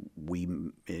because we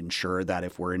ensure that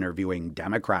if we're interviewing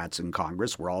Democrats in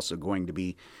Congress, we're also going to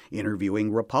be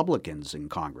interviewing Republicans in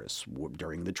Congress.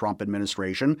 During the Trump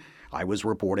administration, I was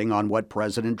reporting on what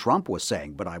President Trump was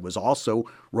saying, but I was also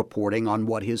reporting on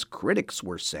what his critics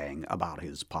were saying about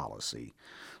his policy.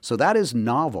 So that is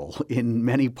novel in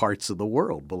many parts of the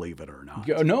world, believe it or not.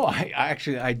 No,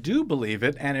 I do believe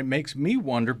it, and it makes me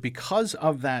wonder because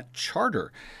of that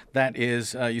charter that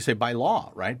is, you say by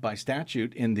law, right, by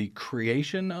statute in the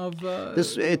creation of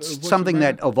it's something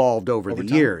that evolved over the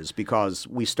years because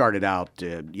we started out,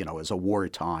 as a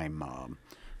wartime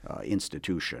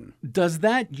institution. Does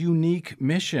that unique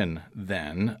mission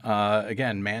then,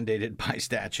 again, mandated by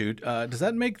statute, does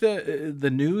that make the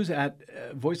news at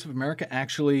Voice of America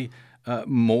actually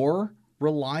more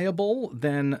reliable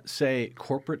than, say,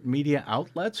 corporate media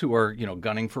outlets who are,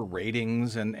 gunning for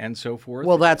ratings and so forth?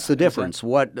 Well, that's the difference.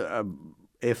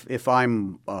 If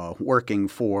I'm working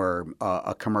for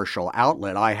a commercial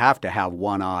outlet, I have to have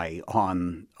one eye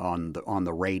on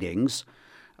the ratings.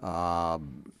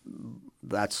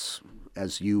 That's,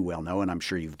 as you well know, and I'm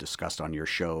sure you've discussed on your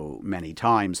show many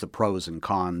times, the pros and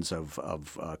cons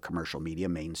of commercial media,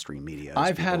 mainstream media.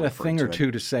 I've had a thing or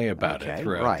two to say about it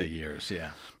throughout the years,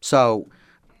 yeah. So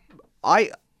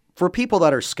for people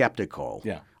that are skeptical,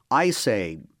 I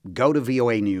say go to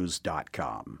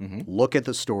voanews.com. Look at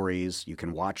the stories. You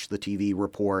can watch the TV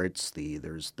reports.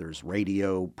 There's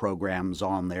radio programs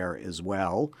on there as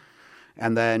well.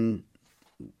 And then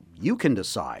you can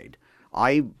decide.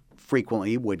 I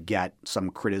frequently would get some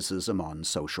criticism on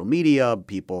social media.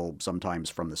 People sometimes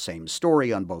from the same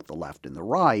story on both the left and the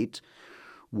right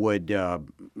would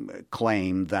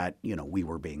claim that we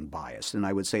were being biased, and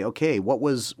I would say, okay, what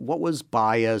was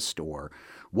biased or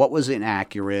what was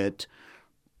inaccurate?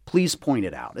 Please point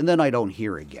it out, and then I don't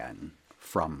hear again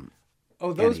from.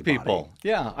 Oh, those anybody. People.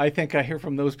 Yeah, I think I hear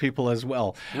from those people as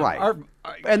well. Right.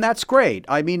 And that's great.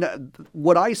 I mean,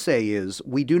 what I say is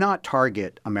we do not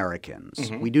target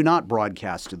Americans. We do not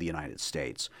broadcast to the United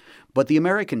States. But the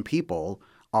American people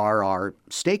are our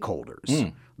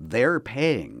stakeholders. They're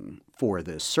paying for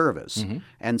this service.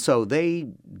 And so they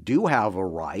do have a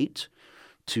right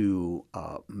to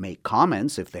make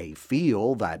comments if they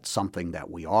feel that something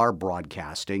that we are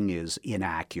broadcasting is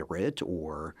inaccurate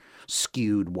or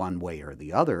skewed one way or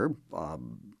the other.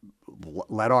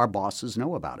 Let our bosses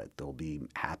know about it. They'll be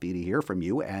happy to hear from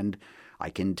you. And I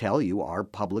can tell you our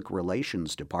public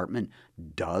relations department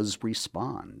does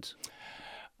respond.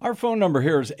 Our phone number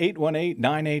here is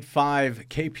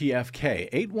 818-985-KPFK,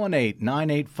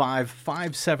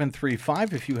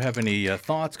 818-985-5735. If you have any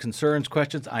thoughts, concerns,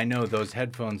 questions, I know those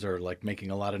headphones are like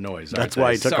making a lot of noise. That's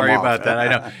why I took Sorry them off. about that. I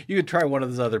know. You could try one of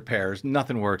those other pairs.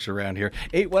 Nothing works around here.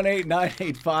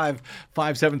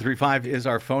 818-985-5735 is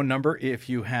our phone number. If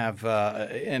you have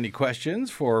any questions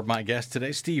for my guest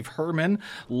today, Steve Herman,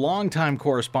 longtime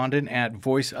correspondent at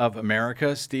Voice of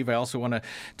America. Steve, I also want to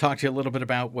talk to you a little bit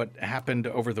about what happened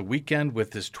over the weekend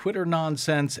with this Twitter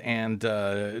nonsense and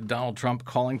Donald Trump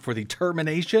calling for the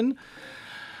termination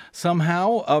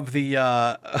somehow of the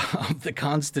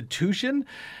Constitution.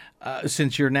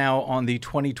 Since you're now on the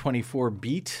 2024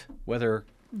 beat, whether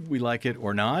we like it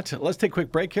or not. Let's take a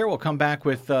quick break here. We'll come back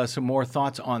with some more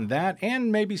thoughts on that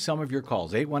and maybe some of your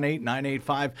calls.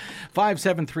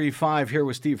 818-985-5735 here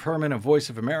with Steve Herman of Voice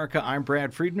of America. I'm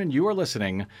Brad Friedman. You are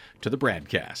listening to the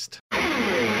BradCast.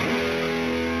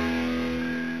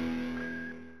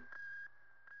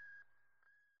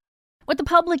 What the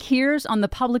public hears on the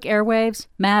public airwaves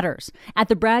matters. At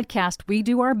the BradCast, we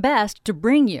do our best to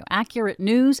bring you accurate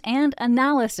news and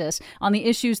analysis on the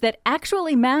issues that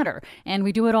actually matter, and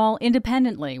we do it all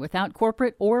independently, without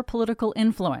corporate or political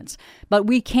influence. But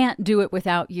we can't do it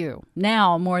without you,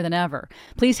 now more than ever.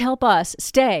 Please help us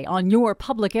stay on your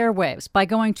public airwaves by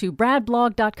going to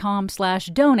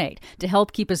bradblog.com/donate to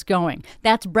help keep us going.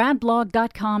 That's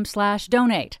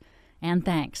bradblog.com/donate. And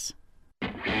thanks.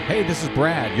 Hey, this is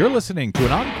Brad. You're listening to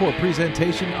an encore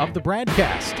presentation of the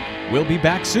BradCast. We'll be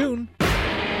back soon.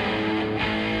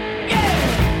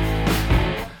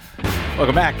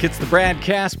 Welcome back. It's the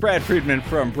BradCast. Brad Friedman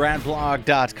from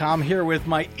BradBlog.com here with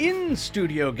my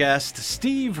in-studio guest,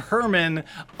 Steve Herman,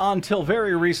 until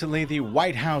very recently the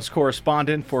White House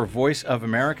correspondent for Voice of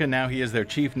America. Now he is their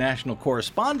chief national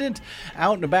correspondent,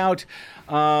 out and about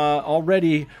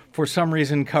already for some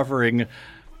reason covering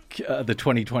the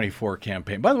 2024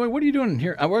 campaign. By the way, what are you doing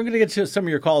here? We're going to get to some of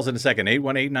your calls in a second.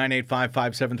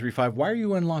 818-985-5735. Why are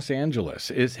you in Los Angeles?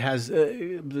 Has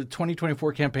the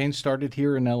 2024 campaign started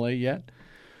here in L.A. yet?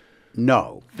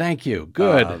 No. Thank you.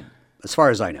 Good. As far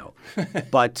as I know.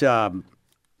 But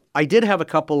I did have a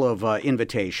couple of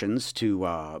invitations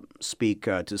to speak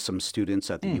to some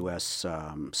students at the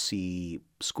USC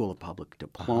School of Public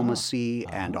Diplomacy,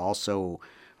 and also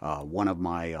one of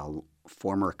my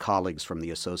former colleagues from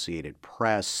the Associated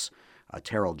Press,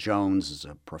 Terrell Jones, is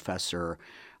a professor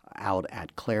out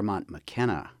at Claremont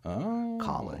McKenna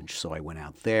College. So I went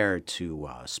out there to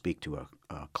speak to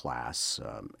a class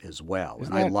as well.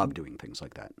 I love doing things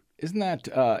like that. Isn't that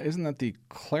the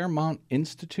Claremont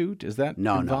Institute? Is that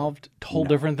involved? No. Whole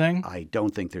different thing? I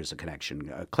don't think there's a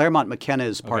connection. Claremont McKenna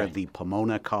is part of the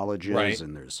Pomona colleges, right.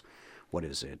 And there's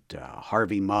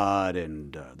Harvey Mudd,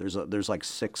 and there's like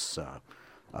six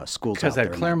schools out there.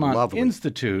 Because that Claremont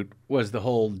Institute was the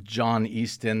whole John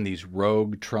Easton, these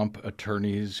rogue Trump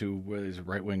attorneys who was a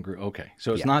right-wing group. Okay,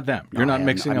 so it's not them. You're not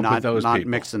mixing up with those people. I'm not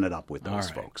mixing it up with those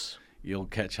folks. You'll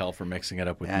catch hell for mixing it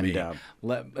up with me.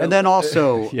 And then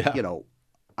also,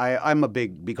 I'm a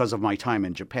big, because of my time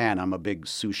in Japan, I'm a big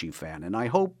sushi fan. And I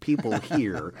hope people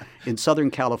here in Southern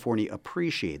California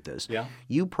appreciate this. Yeah.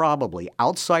 You probably,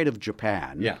 outside of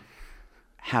Japan,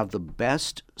 have the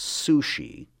best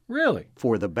sushi. Really?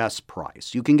 For the best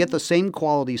price. You can get the same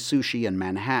quality sushi in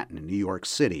Manhattan, in New York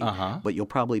City, but you'll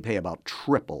probably pay about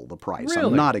triple the price. Really?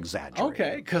 I'm not exaggerating.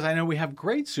 Okay, because I know we have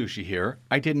great sushi here.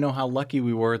 I didn't know how lucky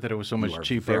we were that it was so much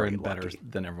cheaper and better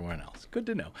than everyone else. Good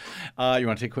to know. You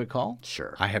want to take a quick call?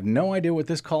 Sure. I have no idea what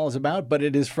this call is about, but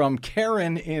it is from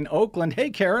Karen in Oakland.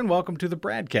 Hey, Karen, welcome to the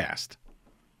BradCast.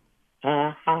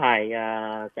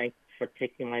 Hi. Thanks for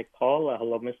taking my call.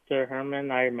 Hello, Mr.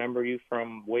 Herman. I remember you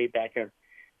from way back at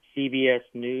CBS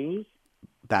News.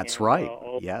 That's right.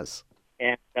 Yes.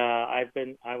 And I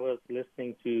was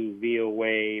listening to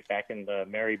VOA back in the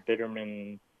Mary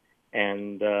Bitterman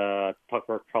and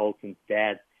Tucker Carlson's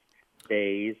dad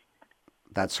days.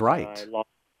 That's right.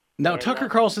 Now, Tucker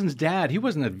Carlson's dad, he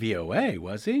wasn't at VOA,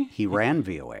 was he? He ran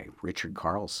VOA, Richard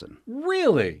Carlson.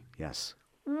 Really? Yes.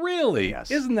 Really? Yes.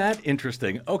 Isn't that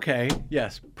interesting? Okay.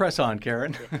 Yes. Press on,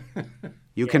 Karen.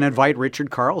 You can invite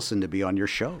Richard Carlson to be on your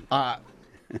show.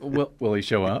 Will he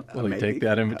show up? Will he take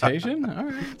that invitation? All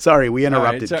right. Sorry, we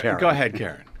interrupted Karen. Go ahead,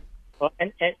 Karen. Well,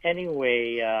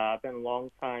 anyway, I've been a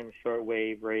long-time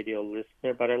shortwave radio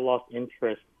listener, but I lost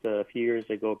interest a few years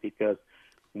ago because,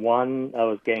 one, I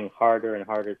was getting harder and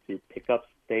harder to pick up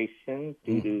stations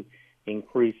due to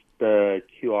increased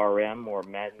QRM or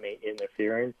man-made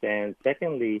interference, and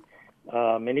secondly,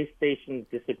 many stations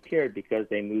disappeared because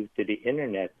they moved to the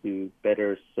internet to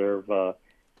better serve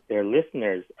their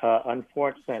listeners.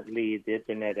 Unfortunately, the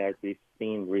internet, as we've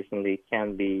seen recently,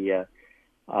 can be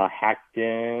hacked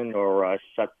in or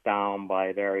shut down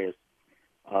by various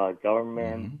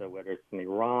governments, whether it's in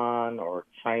Iran or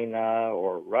China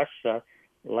or Russia.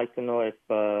 I'd like to know if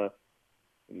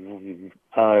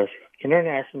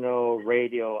international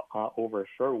radio over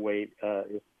shortwave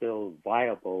is still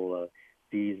viable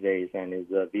these days, and is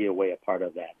VOA a part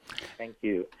of that? Thank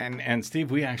you. And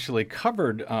Steve, we actually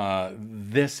covered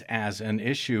this as an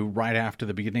issue right after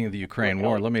the beginning of the Ukraine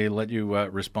war. Let me let you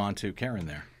respond to Karen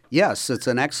there. Yes, it's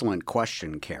an excellent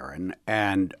question, Karen.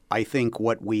 And I think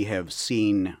what we have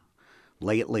seen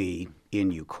lately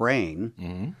in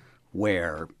Ukraine,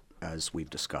 where, as we've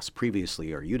discussed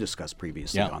previously, or you discussed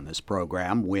previously on this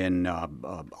program, when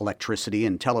electricity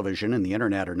and television and the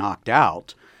internet are knocked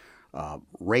out,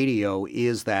 radio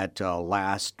is that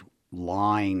last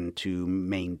line to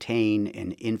maintain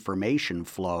an information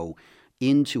flow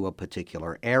into a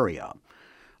particular area.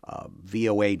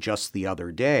 VOA just the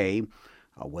other day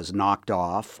was knocked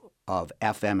off of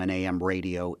FM and AM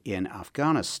radio in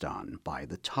Afghanistan by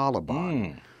the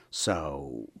Taliban.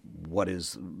 So what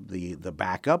is the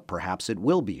backup? Perhaps it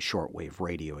will be shortwave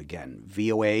radio again.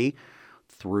 VOA,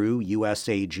 through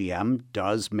USAGM,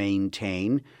 does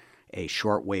maintain a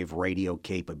shortwave radio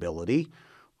capability.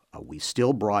 We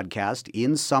still broadcast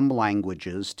in some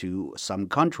languages to some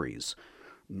countries.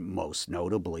 Most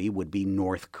notably would be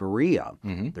North Korea.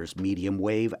 There's medium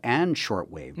wave and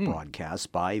shortwave broadcasts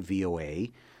by VOA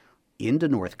into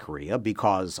North Korea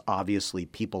because obviously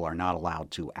people are not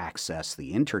allowed to access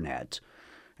the internet,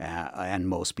 and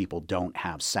most people don't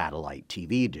have satellite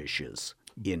TV dishes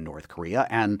in North Korea,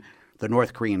 and the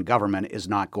North Korean government is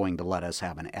not going to let us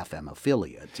have an FM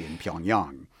affiliate in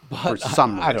Pyongyang for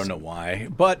some reason. I don't know why.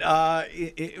 But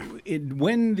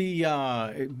when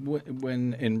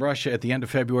in Russia, at the end of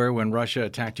February, when Russia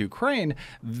attacked Ukraine,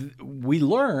 we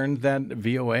learned that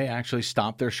VOA actually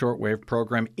stopped their shortwave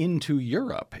program into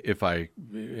Europe, if I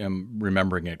am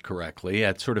remembering it correctly.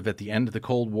 At the end of the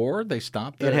Cold War, they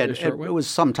stopped the shortwave? It was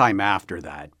some time after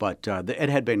that, but it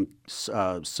had been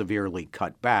severely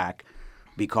cut back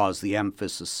because the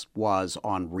emphasis was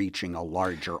on reaching a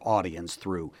larger audience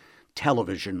through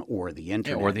television or the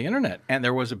internet. And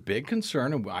there was a big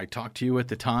concern, and I talked to you at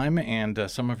the time,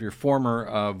 and some of your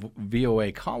former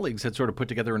VOA colleagues had sort of put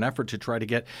together an effort to try to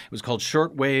get, it was called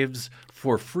Shortwaves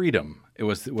for Freedom. It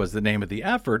was the name of the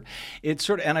effort.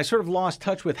 And I sort of lost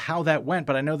touch with how that went,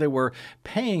 but I know they were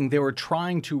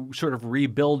trying to sort of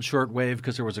rebuild shortwave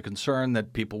because there was a concern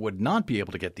that people would not be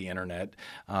able to get the internet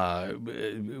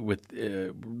with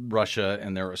Russia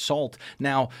and their assault.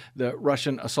 Now, the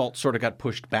Russian assault sort of got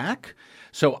pushed back.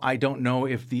 So I don't know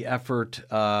if the effort,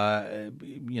 there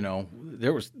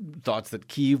was thoughts that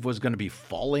Kyiv was going to be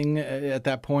falling at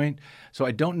that point. So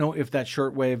I don't know if that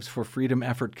Shortwaves for Freedom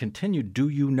effort continued. Do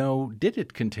you know, did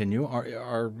it continue?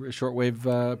 Are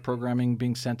shortwave programming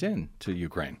being sent in to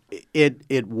Ukraine?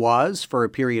 It was for a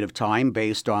period of time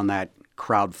based on that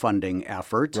crowdfunding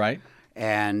effort. Right.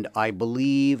 And I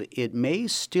believe it may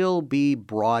still be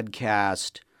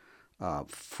broadcast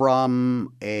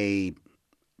from a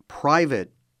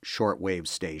private shortwave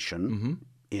station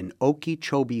in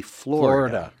Okeechobee,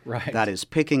 Florida. Right. That is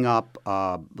picking up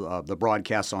the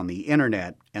broadcasts on the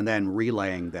internet and then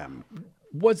relaying them.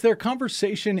 Was there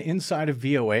conversation inside of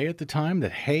VOA at the time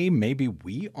that, hey, maybe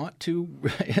we ought to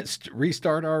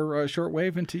restart our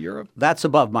shortwave into Europe? That's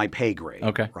above my pay grade,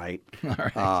 okay. Right? All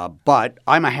right. But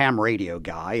I'm a ham radio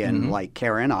guy, and like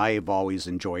Karen, I've always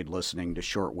enjoyed listening to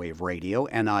shortwave radio,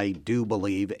 and I do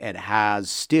believe it has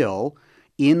still,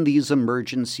 in these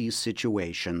emergency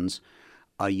situations,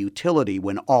 a utility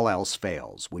when all else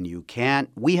fails. When you can't,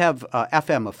 we have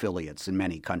FM affiliates in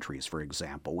many countries, for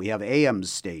example. We have AM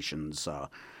stations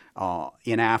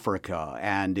in Africa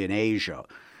and in Asia.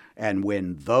 And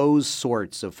when those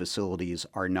sorts of facilities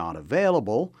are not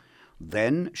available,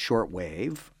 then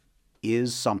shortwave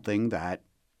is something that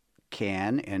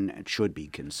can and should be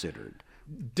considered.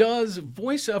 Does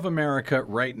Voice of America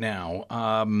right now,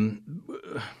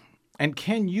 and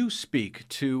can you speak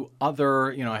to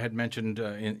other, I had mentioned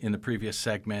in the previous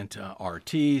segment,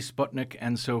 RT, Sputnik,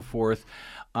 and so forth.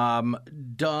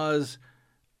 Does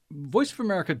Voice of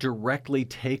America directly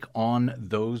take on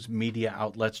those media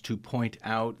outlets to point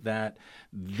out that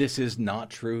this is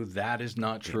not true, that is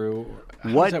not true?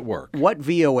 How does that work? What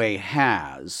VOA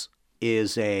has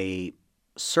is a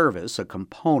service, a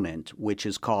component, which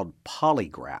is called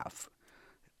Polygraph.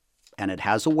 And it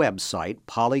has a website,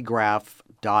 polygraph.info,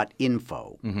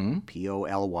 Polygraph.info.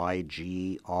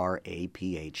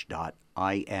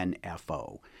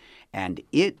 And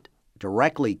it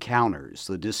directly counters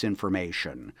the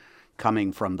disinformation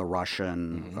coming from the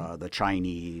Russian, the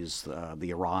Chinese,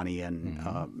 the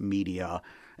Iranian media,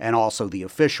 and also the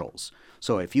officials.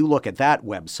 So if you look at that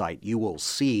website, you will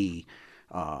see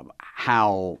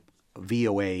how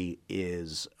VOA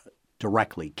is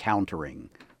directly countering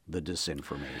the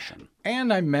disinformation.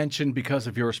 And I mentioned, because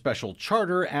of your special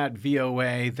charter at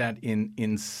VOA, that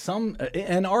in some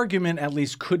an argument at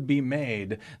least could be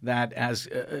made that as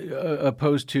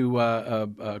opposed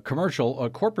to commercial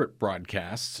corporate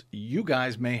broadcasts, you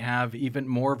guys may have even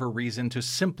more of a reason to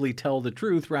simply tell the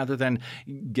truth rather than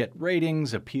get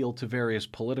ratings, appeal to various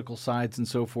political sides, and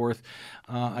so forth.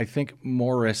 I think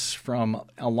Morris from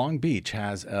Long Beach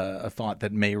has a thought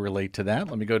that may relate to that.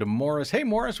 Let me go to Morris. Hey,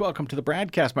 Morris, welcome to the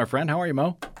BradCast, my friend. How are you,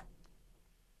 Mo?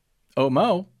 Oh,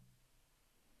 Mo.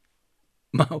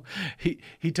 Mo,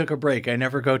 he took a break. I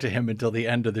never go to him until the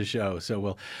end of the show.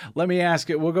 So let me ask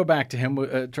it. We'll go back to him.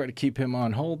 We'll, try to keep him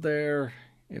on hold there.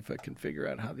 If I can figure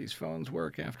out how these phones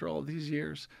work after all these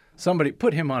years. Somebody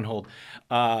put him on hold.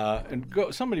 And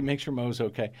go. Somebody make sure Mo's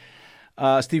okay.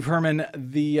 Steve Herman,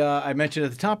 I mentioned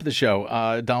at the top of the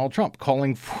show, Donald Trump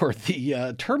calling for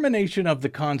the termination of the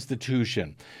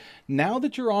Constitution. Now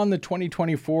that you're on the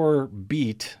 2024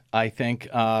 beat, I think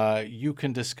you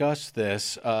can discuss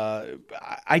this.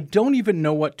 I don't even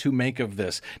know what to make of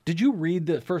this.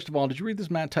 First of all, did you read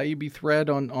this Matt Taibbi thread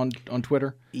on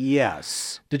Twitter?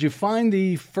 Yes. Did you find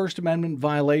the First Amendment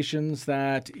violations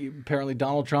that apparently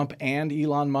Donald Trump and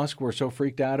Elon Musk were so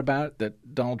freaked out about,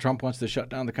 that Donald Trump wants to shut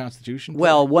down the Constitution?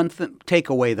 Well, one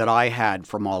takeaway that I had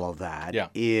from all of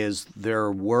that is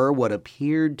there were what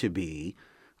appeared to be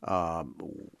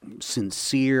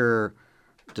sincere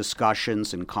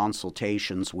discussions and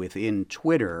consultations within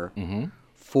Twitter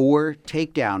for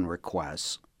takedown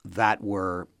requests that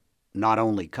were not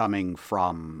only coming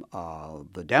from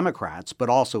the Democrats, but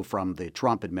also from the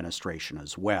Trump administration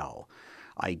as well.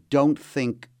 I don't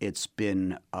think it's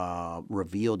been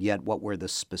revealed yet what were the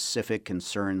specific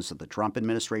concerns that the Trump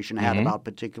administration had about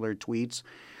particular tweets,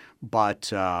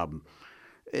 but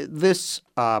this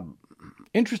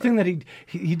interesting that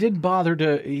he did bother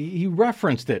to he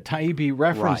referenced it. Taibbi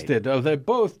referenced it. Oh, they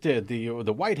both did, the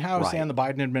White House and the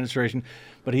Biden administration,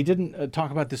 but he didn't talk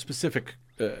about the specific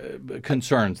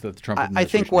concerns that the Trump administration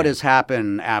I think what has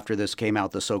happened after this came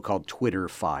out, the so-called Twitter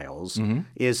files,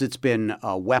 is it's been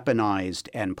weaponized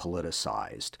and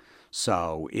politicized.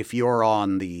 So if you're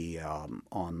on the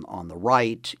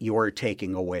right, you're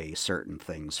taking away certain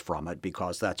things from it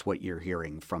because that's what you're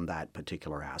hearing from that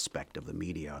particular aspect of the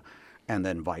media, and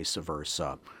then vice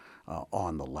versa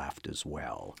on the left as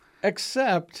well.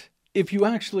 Except if you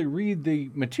actually read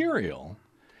the material,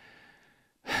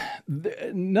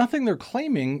 nothing they're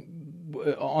claiming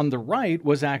on the right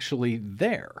was actually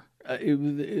there.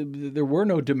 There were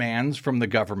no demands from the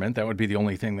government. That would be the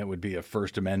only thing that would be a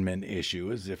First Amendment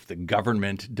issue, is if the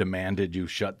government demanded you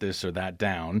shut this or that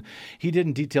down. He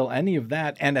didn't detail any of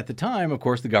that. And at the time, of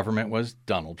course, the government was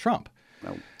Donald Trump.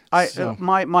 My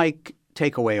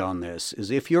takeaway on this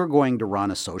is if you're going to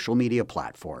run a social media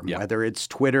platform, whether it's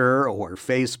Twitter or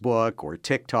Facebook or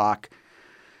TikTok,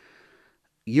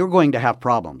 you're going to have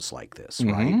problems like this,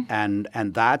 right? And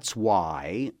that's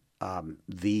why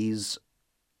these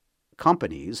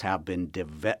companies have been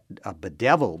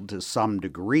bedeviled to some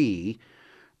degree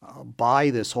by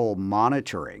this whole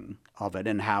monitoring of it,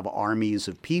 and have armies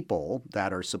of people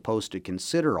that are supposed to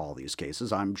consider all these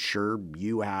cases. I'm sure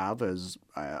you have, as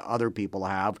other people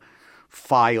have,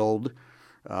 filed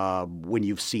when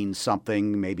you've seen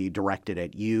something maybe directed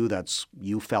at you that's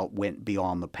you felt went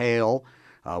beyond the pale,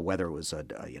 whether it was a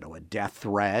death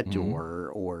threat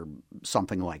or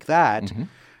something like that.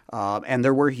 And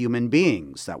there were human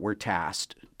beings that were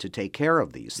tasked to take care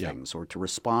of these things or to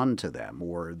respond to them,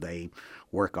 or they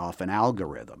work off an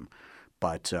algorithm.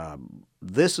 But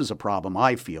this is a problem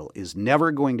I feel is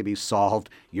never going to be solved.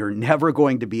 You're never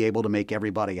going to be able to make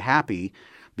everybody happy,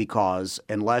 because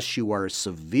unless you are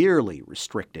severely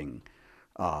restricting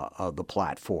the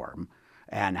platform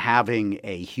and having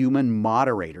a human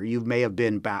moderator, you may have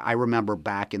been back. I remember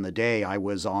back in the day I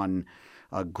was on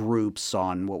groups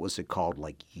on, what was it called,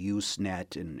 like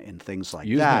Usenet and things like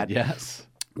that. Yes.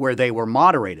 Where they were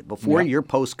moderated. Before your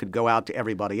post could go out to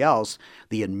everybody else,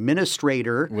 the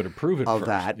administrator would approve it of first.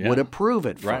 that would approve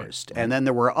it first. And then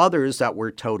there were others that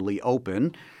were totally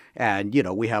open. And,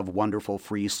 we have wonderful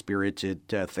free-spirited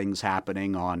things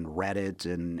happening on Reddit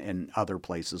and other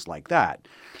places like that.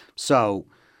 So,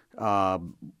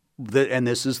 and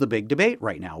this is the big debate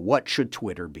right now. What should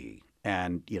Twitter be?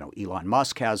 And, Elon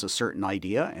Musk has a certain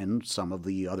idea, and some of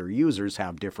the other users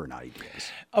have different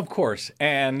ideas. Of course.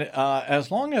 And as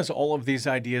long as all of these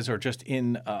ideas are just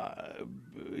in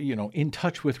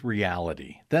touch with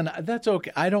reality, then that's okay.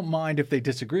 I don't mind if they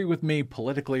disagree with me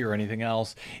politically or anything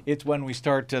else. It's when we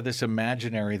start this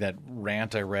imaginary, that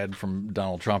rant I read from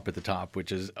Donald Trump at the top,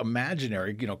 which is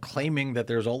imaginary, claiming that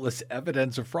there's all this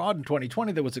evidence of fraud in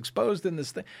 2020 that was exposed in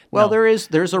this thing. Well,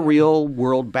 there's a real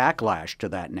world backlash to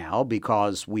that now,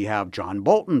 because we have John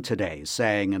Bolton today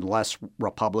saying unless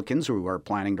Republicans who are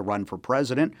planning to run for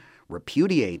president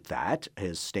repudiate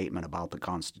his statement about the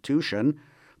Constitution,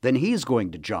 then he's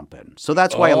going to jump in. So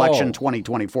that's why election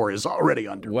 2024 is already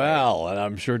underway. Well, and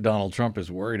I'm sure Donald Trump is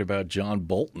worried about John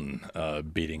Bolton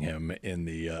beating him in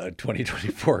the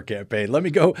 2024 campaign. Let me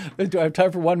go. Do I have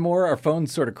time for one more? Our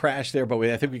phones sort of crashed there, but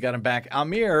I think we got him back.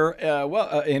 Amir,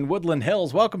 in Woodland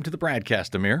Hills, welcome to the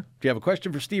BradCast, Amir. Do you have a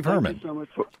question for Steve Herman? Thank you so much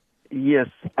yes.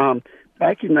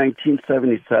 Back in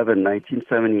 1977,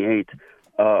 1978,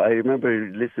 I remember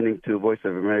listening to Voice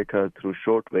of America through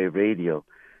shortwave radio.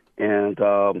 And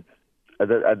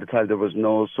at the time, there was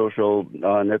no social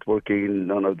networking,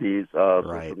 none of these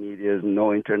social medias,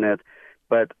 no internet.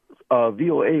 But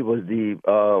VOA was the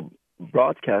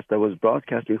broadcast that was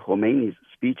broadcasting Khomeini's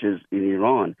speeches in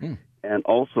Iran. And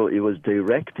also it was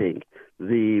directing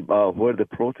where the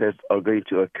protests are going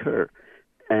to occur.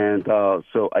 And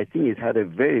so I think it had a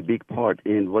very big part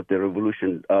in what the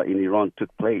revolution in Iran took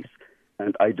place.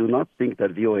 And I do not think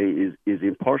that VOA is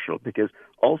impartial, because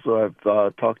also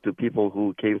I've talked to people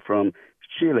who came from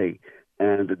Chile,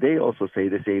 and they also say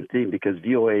the same thing, because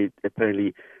VOA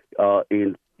apparently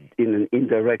in an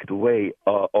indirect way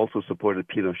also supported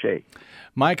Pinochet.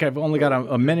 Mike, I've only got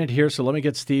a minute here, so let me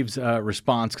get Steve's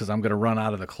response, because I'm going to run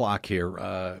out of the clock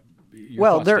here.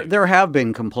 Well, there have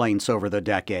been complaints over the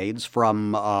decades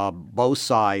from both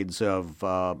sides of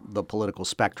the political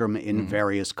spectrum in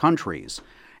various countries.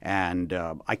 And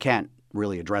I can't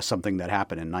really address something that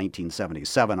happened in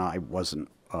 1977. I wasn't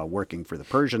working for the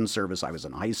Persian service. I was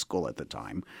in high school at the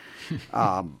time.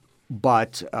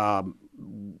 But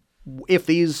if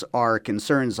these are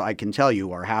concerns, I can tell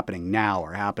you, are happening now,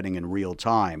 are happening in real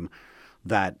time,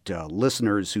 that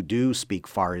listeners who do speak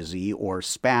Farsi or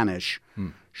Spanish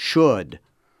should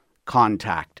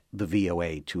contact the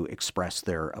VOA to express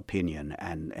their opinion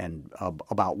and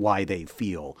about why they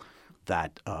feel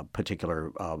that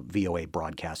particular VOA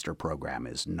broadcaster program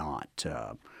is not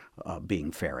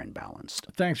being fair and balanced.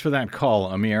 Thanks for that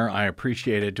call, Amir. I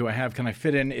appreciate it. Can I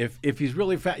fit in if he's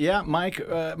really fat? Yeah, Mike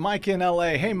in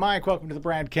L.A. Hey, Mike, welcome to the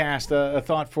BradCast. A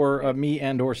thought for me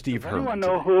and or Steve Herman. Does anyone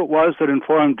know who it was that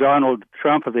informed Donald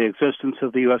Trump of the existence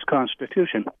of the U.S.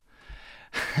 Constitution?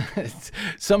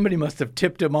 Somebody must have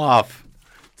tipped him off.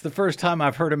 It's the first time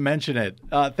I've heard him mention it.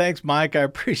 Thanks, Mike. I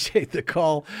appreciate the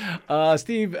call.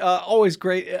 Steve, always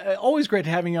great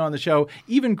having you on the show.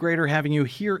 Even greater having you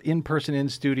here in person in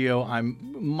studio. I'm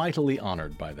mightily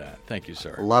honored by that. Thank you,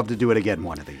 sir. Love to do it again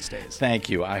one of these days.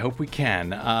 Thank you. I hope we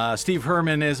can. Steve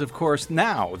Herman is, of course,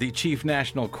 now the chief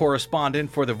national correspondent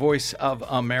for the Voice of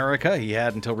America. He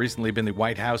had until recently been the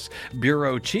White House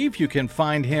bureau chief. You can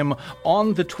find him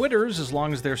on the Twitters, as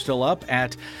long as they're still up,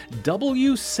 at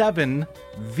W7VOA.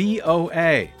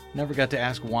 Never got to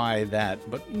ask why that,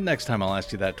 but next time I'll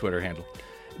ask you that Twitter handle.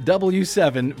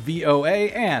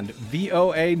 W7VOA and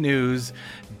voanews.com.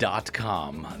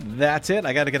 That's it.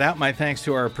 I got to get out. My thanks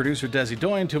to our producer, Desi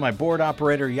Doyen, to my board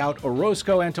operator, Yout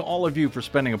Orozco, and to all of you for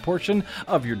spending a portion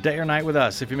of your day or night with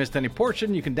us. If you missed any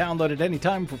portion, you can download it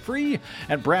anytime for free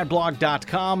at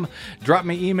bradblog.com. Drop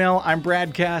me email. I'm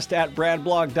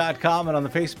bradcast@bradblog.com. And on the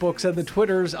Facebooks and the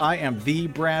Twitters, I am the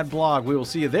Brad Blog. We will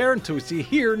see you there until we see you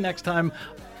here next time.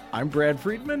 I'm Brad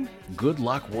Friedman. Good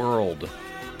luck, world.